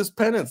served his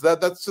penance.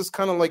 That's just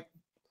kind of like,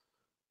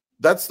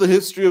 that's the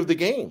history of the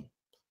game.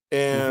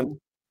 And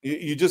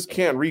you just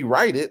can't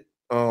rewrite it.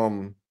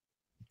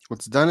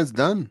 What's done is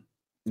done.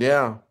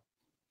 Yeah.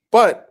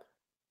 But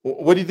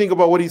what do you think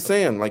about what he's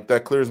saying? Like,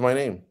 that clears my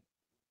name.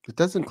 It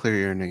doesn't clear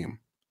your name.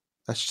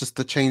 That's just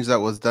the change that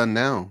was done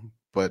now.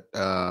 but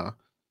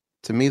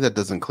to me that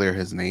doesn't clear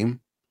his name.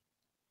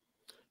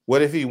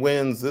 What if he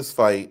wins this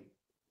fight,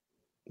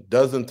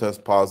 doesn't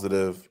test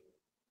positive?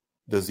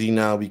 Does he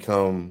now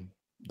become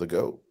the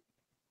GOAT?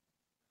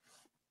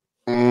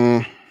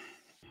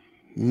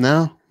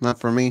 No, not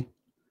for me.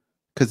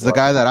 Because the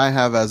guy that I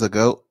have as a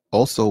GOAT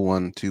also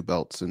won 2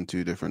 belts in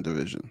 2 different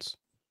divisions.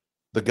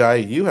 The guy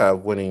you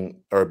have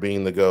winning or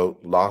being the GOAT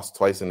lost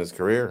twice in his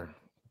career.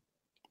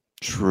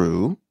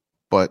 True,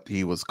 but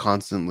he was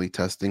constantly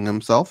testing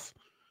himself,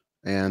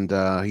 and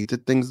he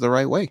did things the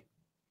right way.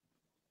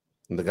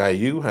 And the guy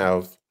you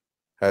have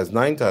has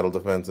 9 title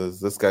defenses.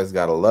 This guy's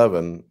got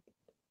 11,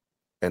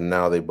 and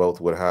now they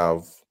both would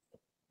have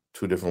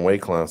 2 different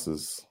weight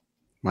classes.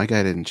 My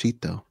guy didn't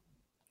cheat though.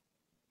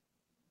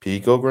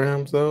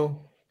 Picograms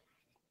though?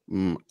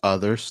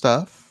 Other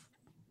stuff.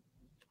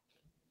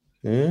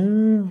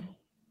 Yeah.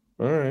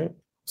 All right.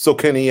 So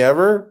can he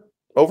ever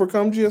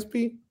overcome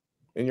GSP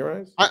in your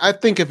eyes? I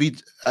think if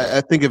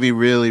he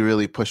really,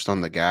 really pushed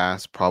on the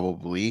gas,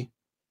 probably.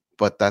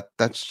 But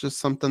that's just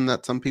something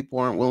that some people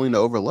aren't willing to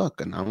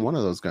overlook, and I'm one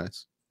of those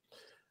guys.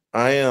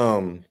 I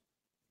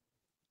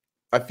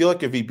feel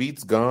like if he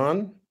beats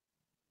Gon,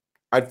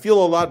 I'd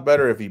feel a lot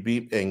better if he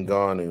beat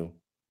Ngannou.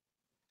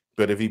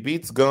 But if he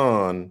beats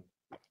Gon,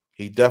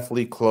 he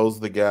definitely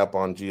closed the gap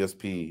on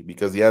GSP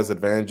because he has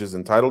advantages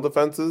in title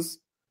defenses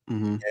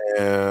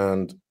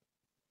and,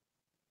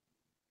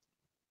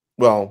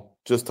 well,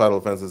 just title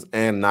defenses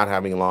and not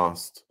having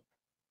lost.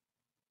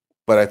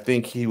 But I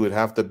think he would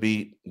have to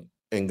beat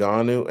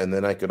Ngannou, and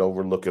then I could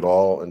overlook it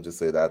all and just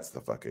say that's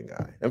the fucking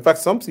guy. In fact,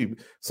 some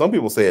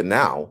people say it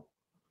now.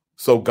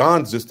 So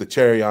Gon's just the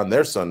cherry on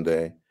their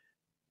sundae.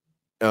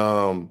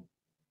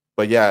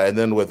 But yeah, and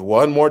then with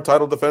one more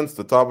title defense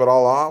to top it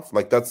all off,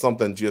 like that's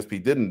something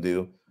GSP didn't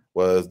do,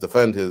 was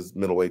defend his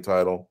middleweight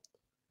title.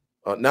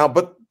 Now,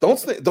 but don't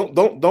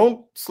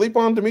sleep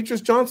on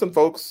Demetrius Johnson,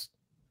 folks.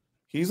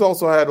 He's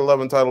also had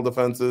 11 title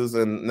defenses,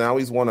 and now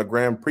he's won a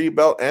Grand Prix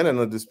belt and an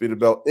undisputed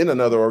belt in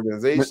another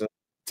organization,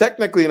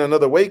 technically in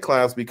another weight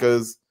class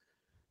because,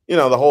 you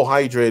know, the whole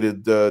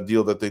hydrated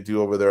deal that they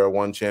do over there at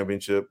One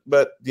Championship.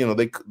 But, you know,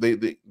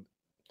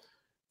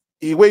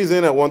 he weighs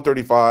in at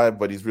 135,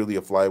 but he's really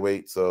a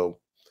flyweight. So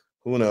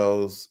who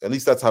knows? At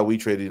least that's how we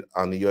traded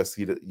on the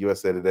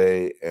USA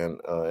Today and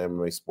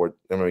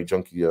MMA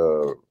Junkie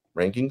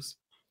rankings.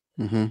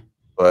 Mm-hmm.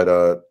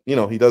 But you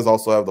know, he does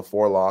also have the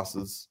 4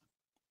 losses,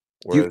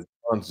 whereas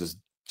Jones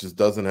just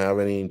doesn't have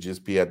any.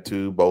 GSP had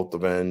 2, both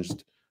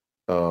avenged.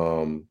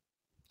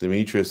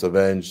 Demetrius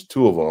avenged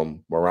 2 of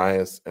them,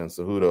 Marias and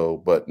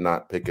Cejudo, but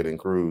not Pickett and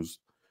Cruz.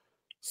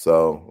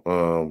 So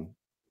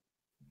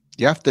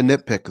you have to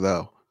nitpick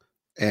though.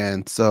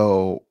 And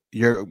so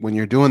when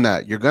you're doing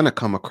that, you're gonna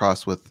come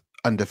across with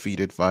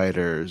undefeated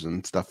fighters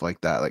and stuff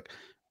like that.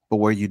 But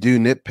where you do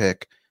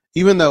nitpick,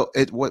 even though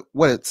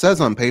what it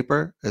says on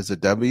paper is a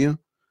W,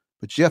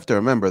 but you have to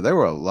remember there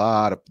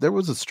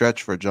was a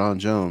stretch for John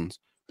Jones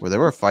where there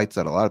were fights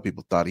that a lot of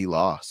people thought he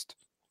lost,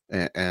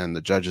 and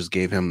the judges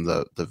gave him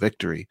the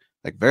victory.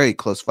 Like very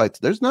close fights.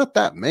 There's not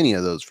that many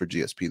of those for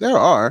GSP. There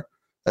are.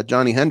 That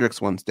Johnny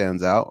Hendricks one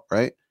stands out,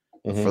 right?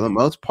 Mm-hmm. For the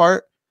most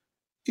part,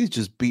 he's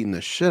just beating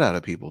the shit out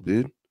of people,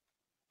 dude.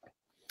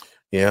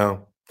 Yeah.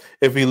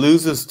 If he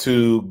loses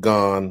to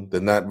Gon,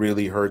 then that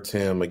really hurts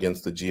him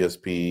against the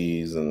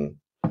GSPs and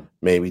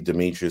maybe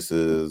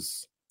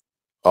Demetrius's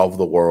of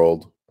the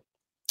world.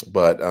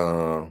 But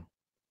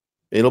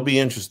it'll be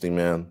interesting,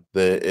 man.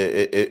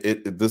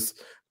 This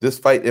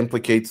fight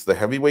implicates the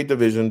heavyweight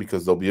division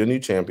because there'll be a new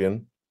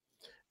champion.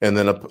 And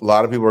then a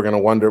lot of people are going to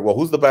wonder, well,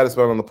 who's the baddest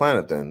man on the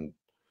planet then?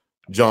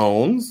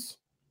 Jones?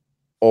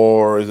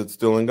 Or is it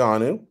still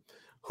Ngannou?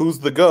 Who's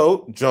the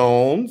GOAT?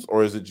 Jones?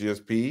 Or is it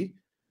GSP?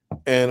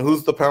 And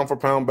who's the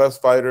pound-for-pound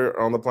best fighter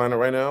on the planet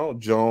right now?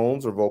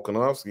 Jones or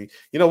Volkanovski?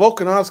 You know,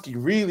 Volkanovski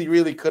really,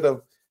 really could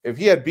have, if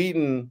he had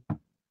beaten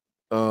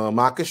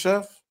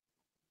Makhachev,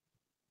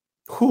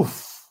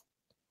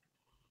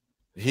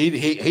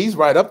 he's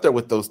right up there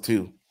with those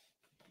two.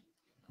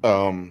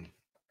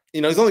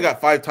 You know, he's only got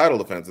 5 title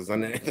defenses.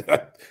 And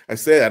I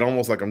say that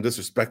almost like I'm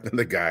disrespecting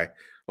the guy.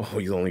 Oh,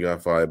 he's only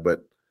got 5.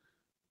 But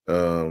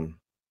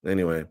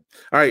anyway.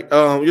 All right.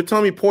 You're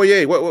telling me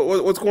Poirier.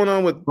 What's going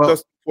on with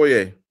Dustin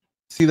Poirier?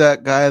 See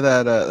that guy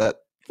that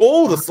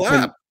the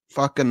slap.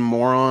 Fucking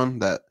moron.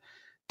 That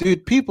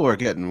dude, people are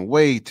getting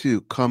way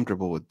too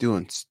comfortable with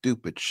doing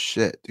stupid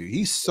shit, dude.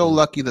 He's so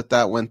lucky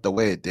that went the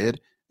way it did.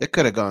 It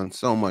could have gone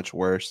so much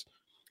worse.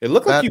 It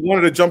looked like he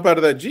wanted to jump out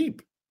of that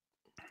Jeep.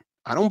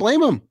 I don't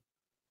blame him.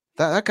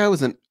 That guy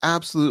was an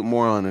absolute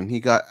moron, and he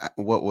got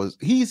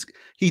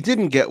he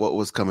didn't get what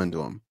was coming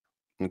to him.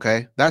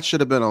 Okay, that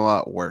should have been a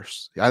lot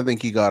worse. I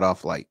think he got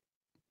off light.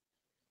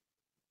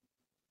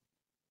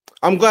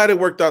 I'm glad it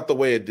worked out the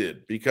way it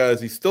did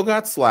because he still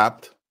got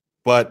slapped,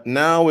 but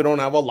now we don't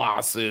have a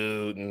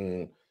lawsuit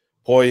and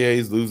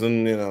Poirier's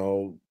losing, you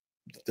know,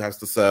 has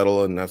to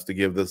settle and has to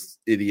give this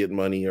idiot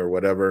money or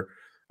whatever.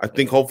 I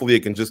think hopefully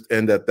it can just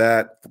end at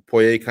that.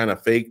 Poirier kind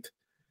of faked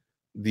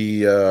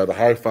the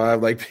high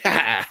five, like,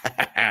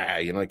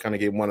 You know, he kind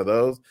of gave one of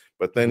those,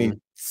 but then he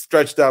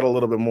stretched out a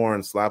little bit more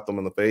and slapped him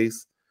in the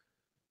face.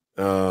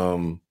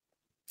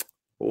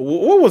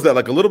 What was that?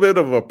 Like a little bit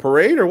of a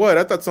parade or what?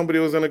 I thought somebody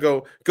was going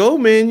to go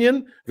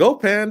Minion, go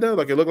Panda.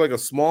 Like it looked like a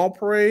small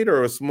parade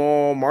or a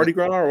small Mardi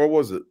Gras, or what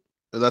was it?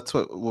 That's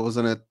what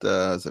wasn't it?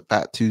 Is it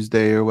Fat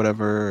Tuesday or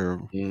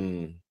whatever?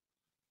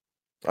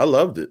 I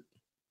loved it.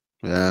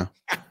 Yeah.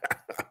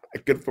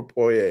 Good for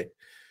Poirier.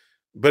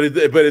 But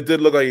it did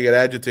look like he got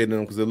agitated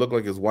him because it looked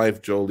like his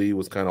wife Jolie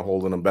was kind of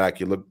holding him back.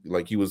 He looked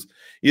like he was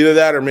either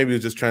that or maybe he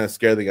was just trying to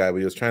scare the guy, but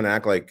he was trying to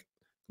act like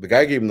the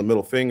guy gave him the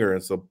middle finger,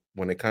 and so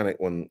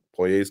when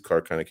Poirier's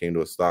car kind of came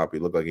to a stop, he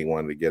looked like he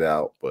wanted to get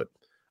out, but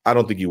I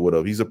don't think he would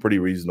have. He's a pretty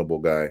reasonable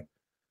guy,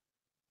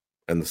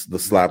 and the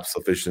slap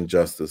sufficient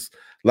justice.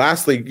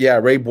 Lastly,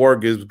 Ray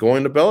Borg is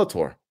going to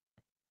Bellator,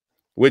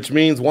 which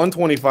means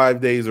 125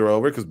 days are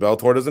over because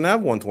Bellator doesn't have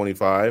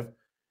 125,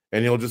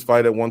 and he'll just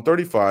fight at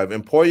 135.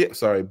 And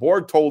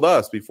Borg told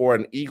us before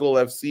an Eagle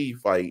FC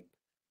fight,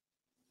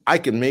 I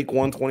can make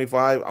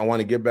 125. I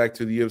want to get back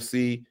to the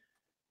UFC.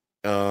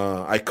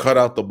 I cut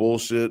out the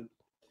bullshit,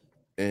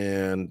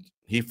 and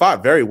he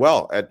fought very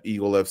well at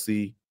Eagle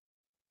FC.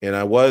 And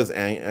I was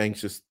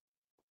anxious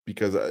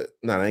because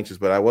not anxious,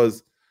 but I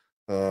was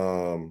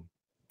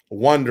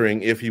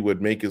wondering if he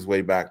would make his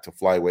way back to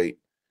flyweight.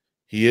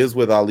 He is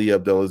with Ali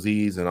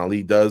Abdelaziz, and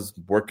Ali does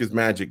work his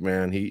magic,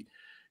 man.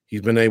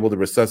 He's been able to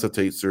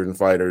resuscitate certain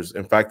fighters.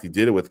 In fact, he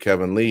did it with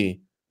Kevin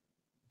Lee,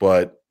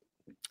 but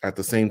at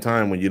the same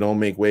time, when you don't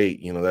make weight,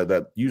 you know,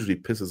 that usually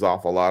pisses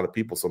off a lot of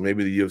people. So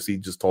maybe the UFC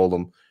just told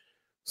him,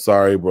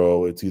 sorry,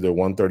 bro, it's either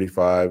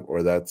 135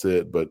 or that's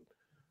it. But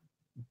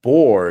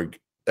Borg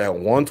at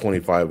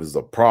 125 is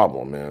a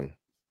problem, man.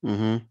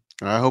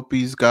 I hope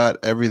he's got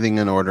everything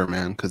in order,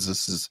 man, because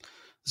this is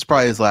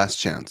probably his last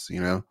chance,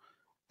 you know?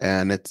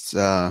 And it's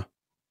I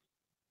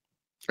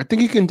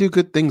think he can do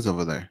good things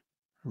over there.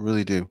 I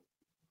really do.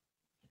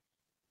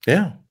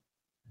 Yeah.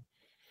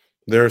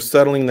 They're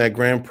settling that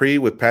Grand Prix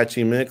with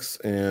Patchy Mix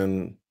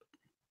and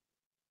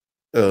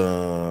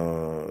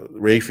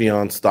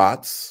Rafion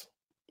Stotts.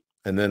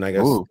 And then I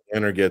guess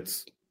Tanner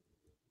gets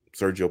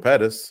Sergio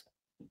Pettis,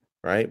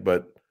 right?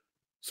 But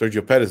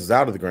Sergio Pettis is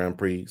out of the Grand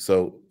Prix,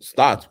 so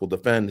Stotts will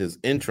defend his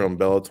interim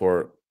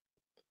Bellator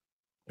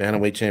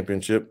Bantamweight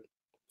Championship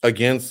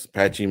against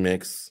Patchy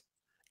Mix,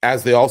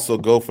 as they also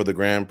go for the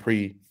Grand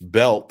Prix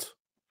belt.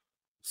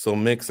 So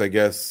Mix, I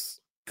guess,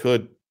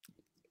 could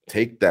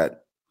take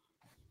that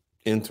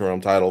interim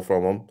title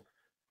from him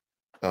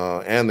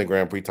and the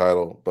Grand Prix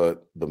title,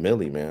 but the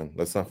Millie, man,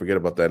 let's not forget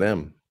about that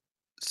M.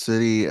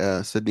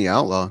 Sydney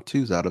Outlaw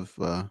too is out of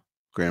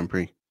Grand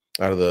Prix,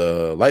 out of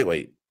the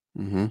lightweight.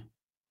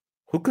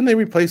 Who can they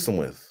replace him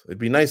with? It'd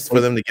be nice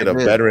for them to get a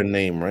veteran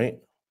name, right?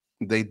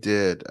 They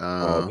did. Who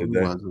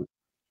was it?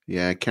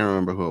 Yeah, I can't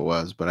remember who it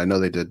was, but I know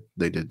they did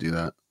do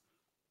that.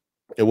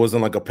 It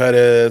wasn't like a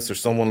Pettis or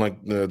someone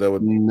like that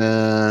would.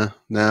 Nah,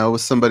 it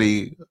was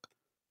somebody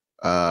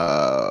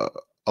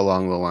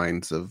along the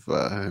lines of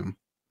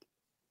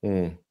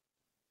him.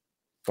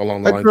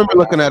 Along the I remember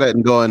looking at it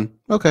and going,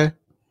 okay.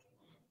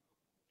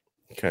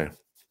 Yeah,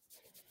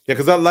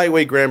 because that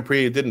lightweight Grand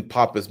Prix, it didn't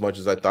pop as much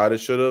as I thought it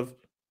should have.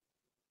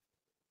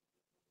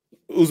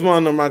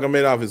 Usman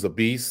Nurmagomedov is a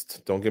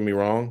beast. Don't get me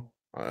wrong.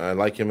 I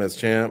like him as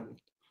champ.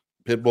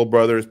 Pitbull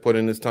Brothers put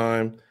in his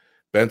time.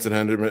 Benson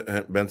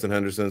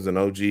Henderson's an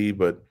OG,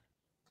 but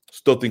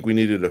still think we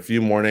needed a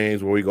few more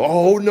names where we go,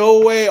 oh, no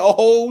way.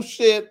 Oh,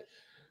 shit.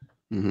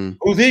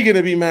 Who's he going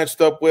to be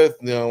matched up with?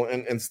 You know,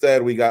 and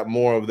instead we got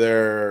more of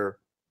their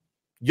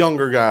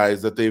younger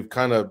guys that they've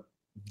kind of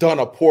done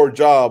a poor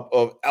job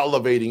of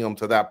elevating them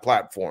to that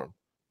platform.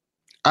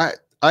 I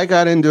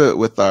got into it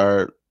with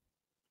our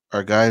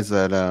guys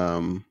that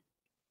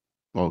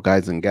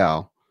guys and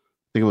gal.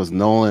 I think it was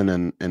Nolan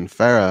and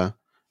Farah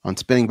on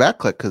Spinning Back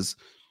Click, because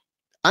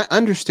I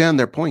understand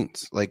their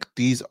points. Like,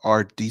 these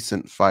are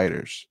decent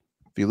fighters.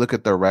 If you look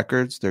at their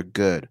records, they're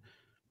good.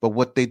 But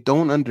what they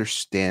don't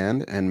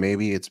understand, and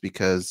maybe it's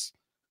because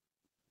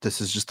this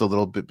is just a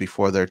little bit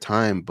before their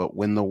time, but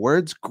when the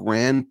words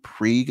Grand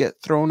Prix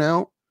get thrown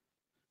out,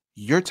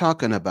 you're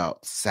talking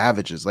about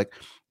savages. Like,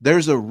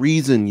 there's a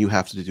reason you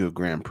have to do a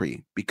Grand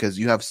Prix, because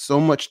you have so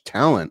much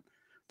talent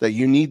that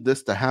you need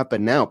this to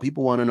happen now.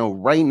 People want to know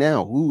right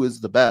now who is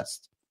the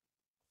best.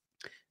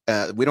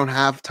 We don't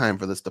have time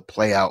for this to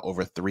play out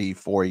over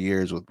 3-4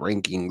 years with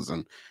rankings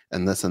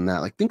and this and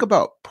that. Like, think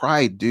about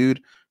Pride, dude,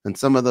 and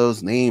some of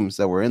those names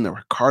that were in there: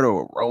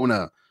 Ricardo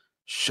Arona,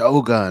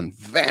 Shogun,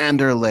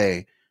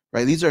 Vanderlei.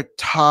 Right, these are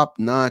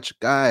top-notch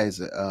guys.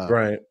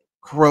 Right,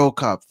 Crow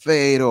Cup,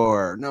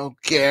 Fedor,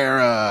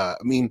 Nogueira.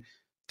 I mean,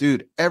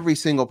 dude, every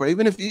single,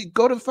 even if you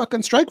go to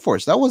fucking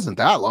Strikeforce, that wasn't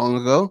that long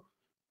ago,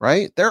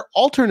 right? Their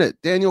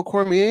alternate, Daniel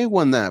Cormier,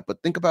 won that,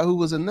 but think about who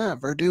was in that: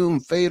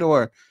 Verdum,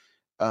 Fedor,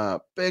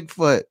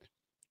 Bigfoot,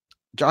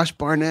 Josh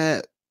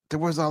Barnett. There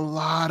was a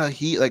lot of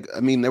heat. Like, I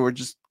mean, there were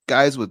just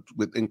guys with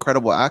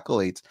incredible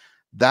accolades.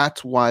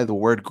 That's why the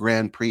word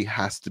Grand Prix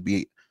has to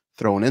be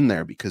thrown in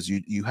there, because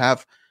you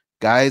have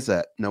guys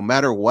that no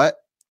matter what,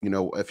 you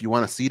know, if you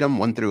want to seed them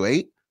 1 through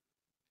 8,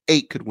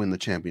 8 could win the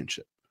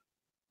championship,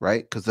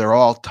 right? Because they're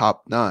all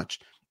top notch.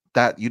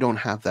 That you don't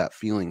have that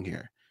feeling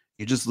here.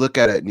 You just look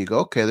at it and you go,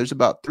 okay, there's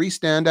about 3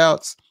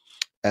 standouts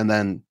and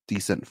then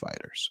decent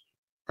fighters,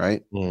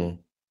 right? Mm.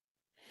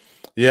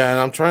 Yeah, and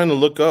I'm trying to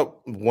look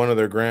up one of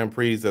their Grand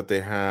Prix that they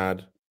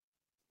had.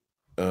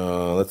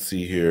 Let's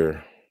see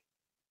here.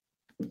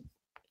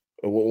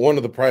 One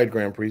of the Pride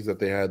Grand Prix that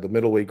they had, the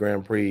middleweight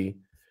Grand Prix,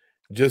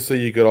 just so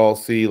you could all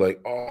see, like,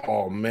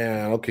 oh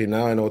man, okay,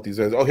 now I know what these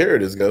guys. Oh, here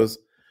it is, goes.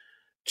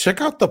 Check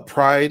out the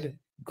Pride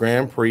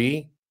Grand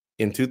Prix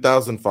in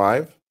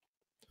 2005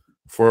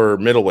 for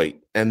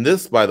middleweight. And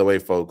this, by the way,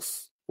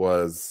 folks,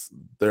 was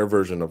their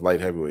version of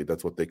light heavyweight.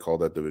 That's what they call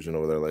that division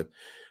over there. Like,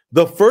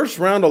 the first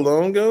round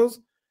alone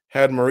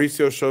had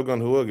Mauricio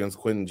Shogun Rua against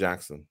Quentin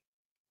Jackson.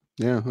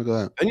 Yeah, look at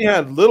that. Then you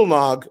had Little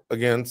Nog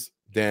against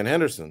Dan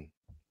Henderson.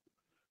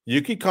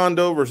 Yuki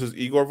Kondo versus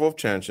Igor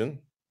Vovchanchin.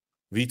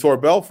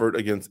 Vitor Belfort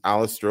against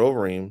Alistair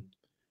Overeem.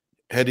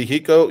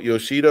 Hidehiko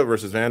Yoshida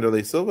versus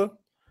Vanderlei Silva.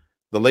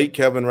 The late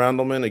Kevin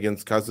Randleman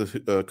against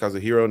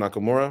Kazuhiro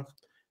Nakamura.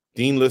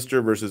 Dean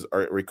Lister versus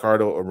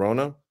Ricardo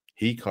Arona.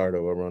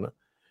 Kazuki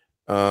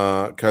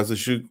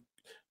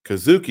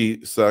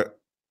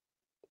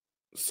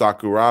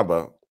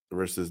Sakuraba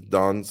versus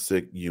Don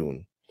Sik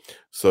Yoon.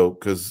 So,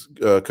 because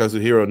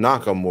Kazuhiro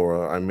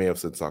Nakamura, I may have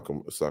said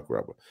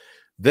Sakuraba.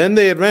 Then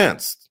they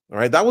advanced. All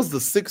right, that was the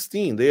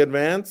 16. They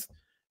advanced,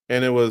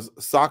 and it was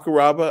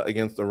Sakuraba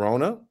against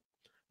Arona,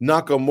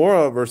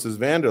 Nakamura versus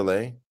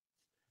Vanderlei,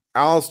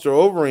 Alistair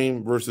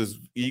Overeem versus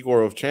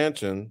Igor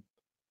Vovchanchin,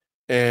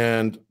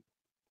 and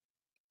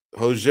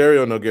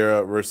Rogerio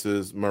Nogueira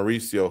versus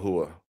Mauricio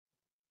Rua.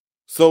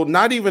 So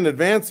not even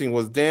advancing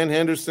was Dan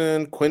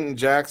Henderson, Quentin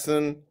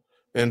Jackson,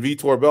 and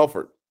Vitor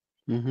Belfort,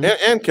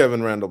 and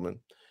Kevin Randleman.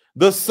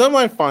 The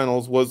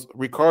semifinals was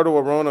Ricardo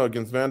Arona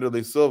against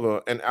Vanderlei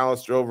Silva and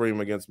Alistair Overeem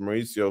against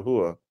Mauricio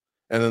Rua.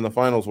 And then the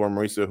finals were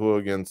Mauricio Rua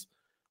against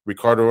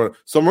Ricardo Arona.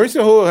 So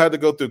Mauricio Rua had to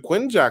go through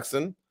Quentin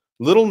Jackson,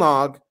 Little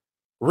Nog,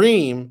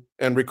 Reem,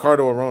 and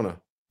Ricardo Arona.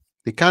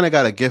 He kind of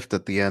got a gift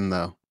at the end,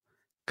 though,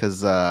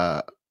 because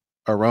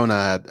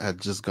Arona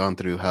had just gone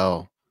through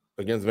hell.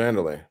 Against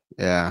Vanderlei.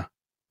 Yeah.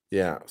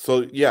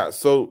 So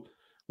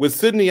with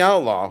Sidney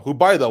Outlaw, who,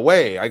 by the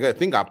way, I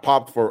think got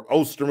popped for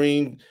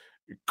Osterine,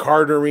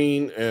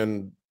 Carterine,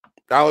 and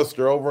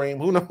Alistair Overeem.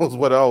 Who knows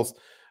what else?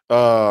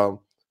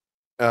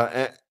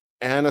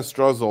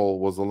 Anastrozole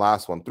was the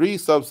last one. 3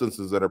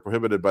 substances that are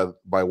prohibited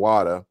by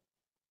WADA.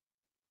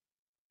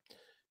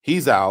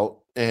 He's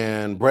out,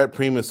 and Brett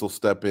Primus will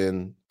step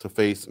in to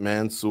face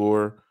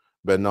Mansoor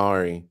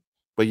Benari.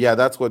 But yeah,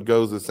 that's what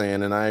Goes is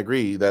saying, and I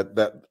agree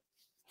that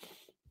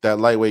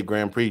lightweight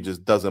Grand Prix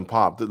just doesn't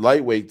pop. The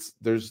lightweights,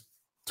 there's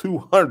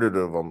 200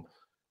 of them,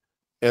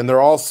 and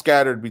they're all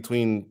scattered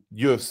between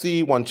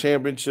UFC, One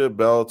Championship,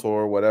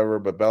 Bellator, whatever,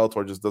 but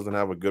Bellator just doesn't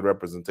have a good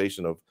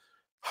representation of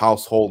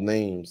household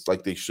names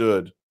like they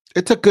should.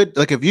 It's a good,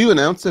 like, if you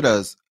announce it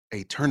as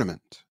a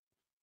tournament,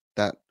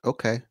 that's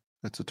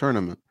a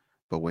tournament.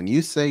 But when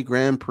you say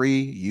Grand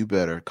Prix, you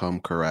better come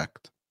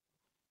correct.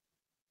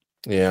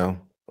 Yeah,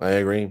 I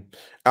agree.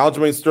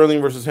 Aljamain Sterling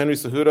versus Henry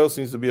Cejudo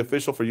seems to be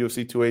official for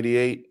UFC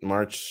 288,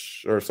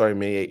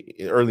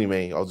 early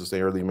May. I'll just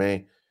say early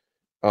May.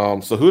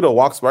 Cejudo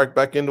walks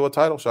back into a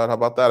title shot. How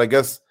about that? I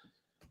guess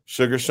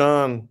Sugar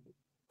Sean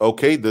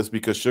okayed this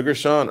because Sugar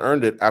Sean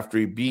earned it after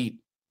he beat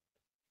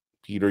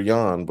Peter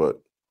Yan. But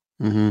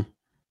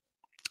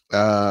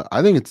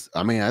I think it's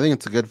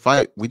a good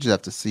fight. We just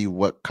have to see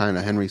what kind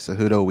of Henry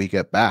Cejudo we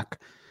get back.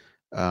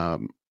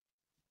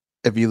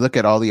 If you look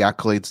at all the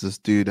accolades this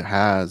dude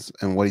has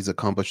and what he's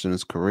accomplished in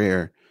his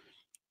career,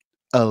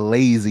 a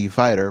lazy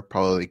fighter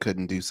probably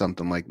couldn't do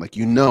something like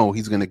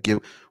he's going to give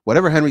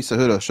whatever Henry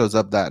Cejudo shows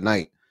up that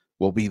night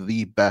will be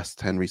the best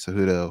Henry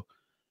Cejudo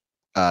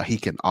he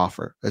can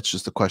offer. It's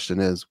just the question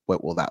is,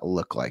 what will that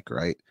look like,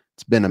 right?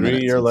 It's been a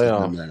 3-year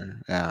layoff.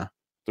 Yeah.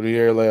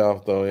 3-year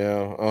layoff, though,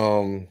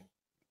 yeah.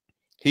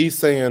 He's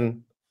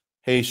saying,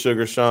 hey,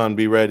 Sugar Sean,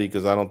 be ready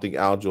because I don't think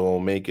Aljo will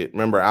make it.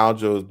 Remember,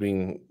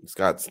 he's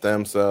got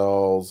stem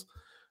cells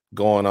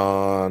going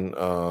on.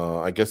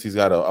 I guess he's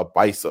got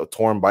a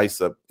torn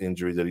bicep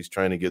injury that he's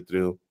trying to get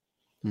through.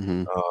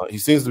 He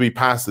seems to be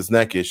past his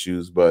neck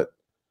issues, but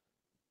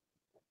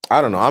I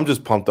don't know. I'm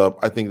just pumped up.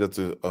 I think that's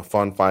a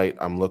fun fight.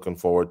 I'm looking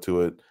forward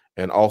to it.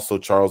 And also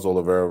Charles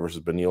Oliveira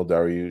versus Beneil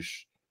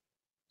Dariush.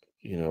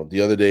 You know, the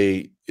other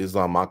day,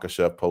 Islam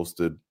Makhachev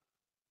posted,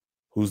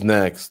 who's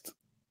next?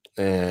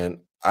 And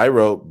I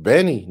wrote,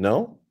 Benny,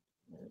 no?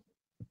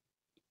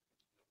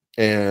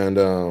 And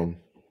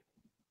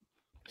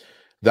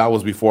that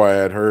was before I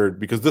had heard,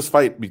 because this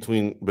fight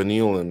between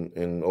Beneil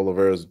and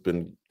Oliveira has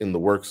been in the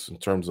works in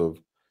terms of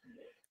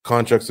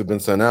contracts have been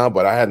sent out,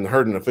 but I hadn't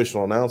heard an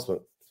official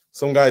announcement.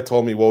 Some guy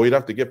told me, well, we'd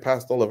have to get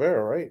past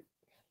Oliveira, right?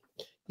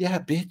 Yeah,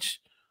 bitch.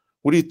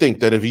 What do you think?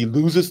 That if he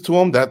loses to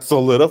him, that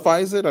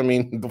solidifies it? I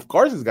mean, of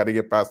course he's got to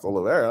get past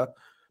Oliveira,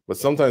 but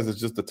sometimes it's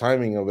just the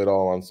timing of it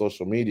all on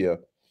social media.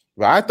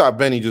 But I thought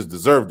Benny just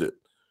deserved it.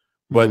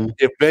 But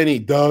if Benny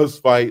does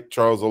fight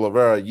Charles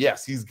Oliveira,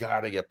 yes, he's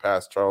got to get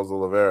past Charles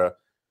Oliveira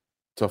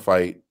to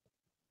fight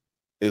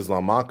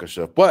Islam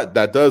Makhachev. But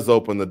that does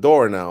open the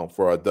door now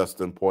for a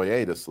Dustin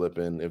Poirier to slip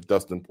in if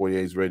Dustin Poirier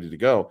is ready to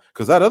go.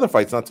 Because that other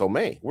fight's not till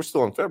May. We're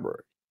still in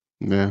February.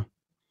 Yeah.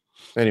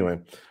 Anyway,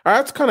 all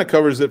right, that kind of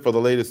covers it for the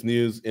latest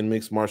news in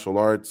mixed martial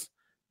arts.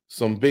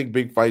 Some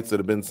big fights that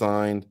have been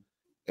signed,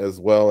 as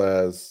well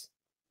as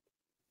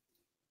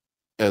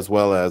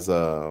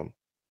the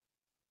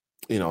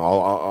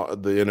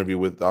interview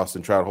with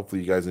Austin Trout.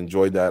 Hopefully you guys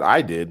enjoyed that.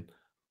 I did.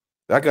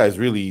 That guy's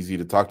really easy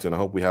to talk to, and I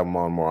hope we have him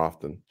on more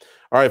often.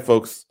 All right,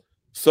 folks.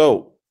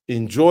 So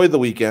enjoy the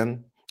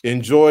weekend.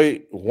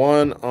 Enjoy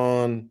one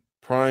on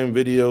Prime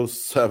Video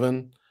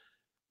 7,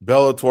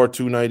 Bellator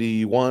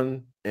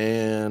 291,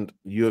 and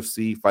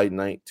UFC Fight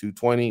Night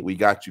 220. We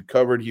got you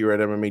covered here at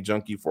MMA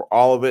Junkie for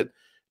all of it.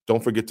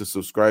 Don't forget to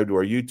subscribe to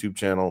our YouTube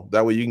channel.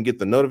 That way you can get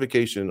the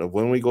notification of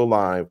when we go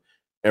live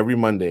every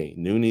Monday,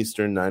 noon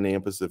Eastern, 9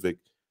 a.m. Pacific,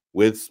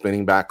 with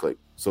Spinning Backlick.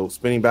 So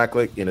Spinning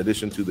Backlick, in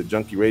addition to the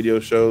Junkie Radio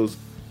shows,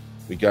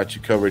 we got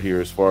you covered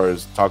here as far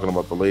as talking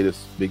about the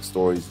latest big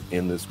stories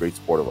in this great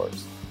sport of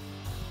ours.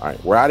 All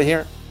right, we're out of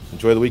here.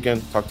 Enjoy the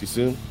weekend. Talk to you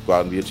soon. Go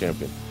out and be a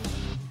champion.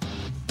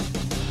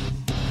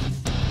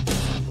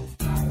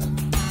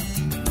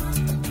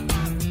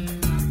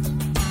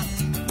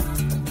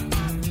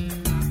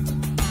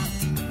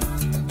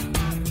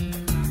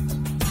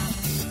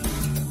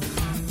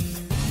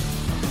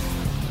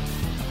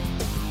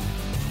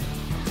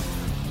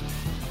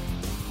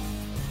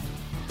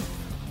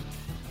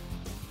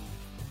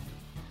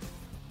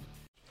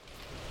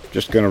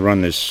 Just going to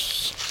run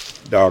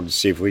this dog to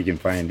see if we can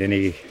find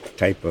any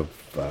type of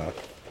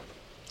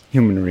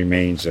human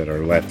remains that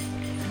are left.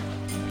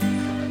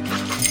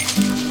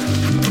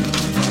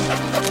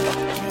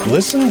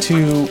 Listen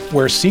to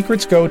Where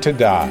Secrets Go to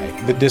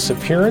Die, The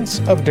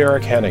Disappearance of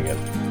Derek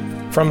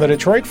Hennigan. From the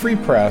Detroit Free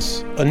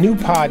Press, a new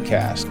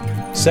podcast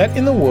set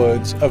in the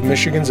woods of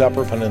Michigan's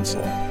Upper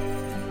Peninsula.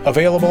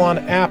 Available on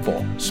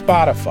Apple,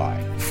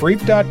 Spotify,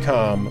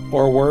 Freep.com,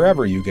 or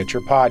wherever you get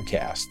your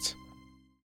podcasts.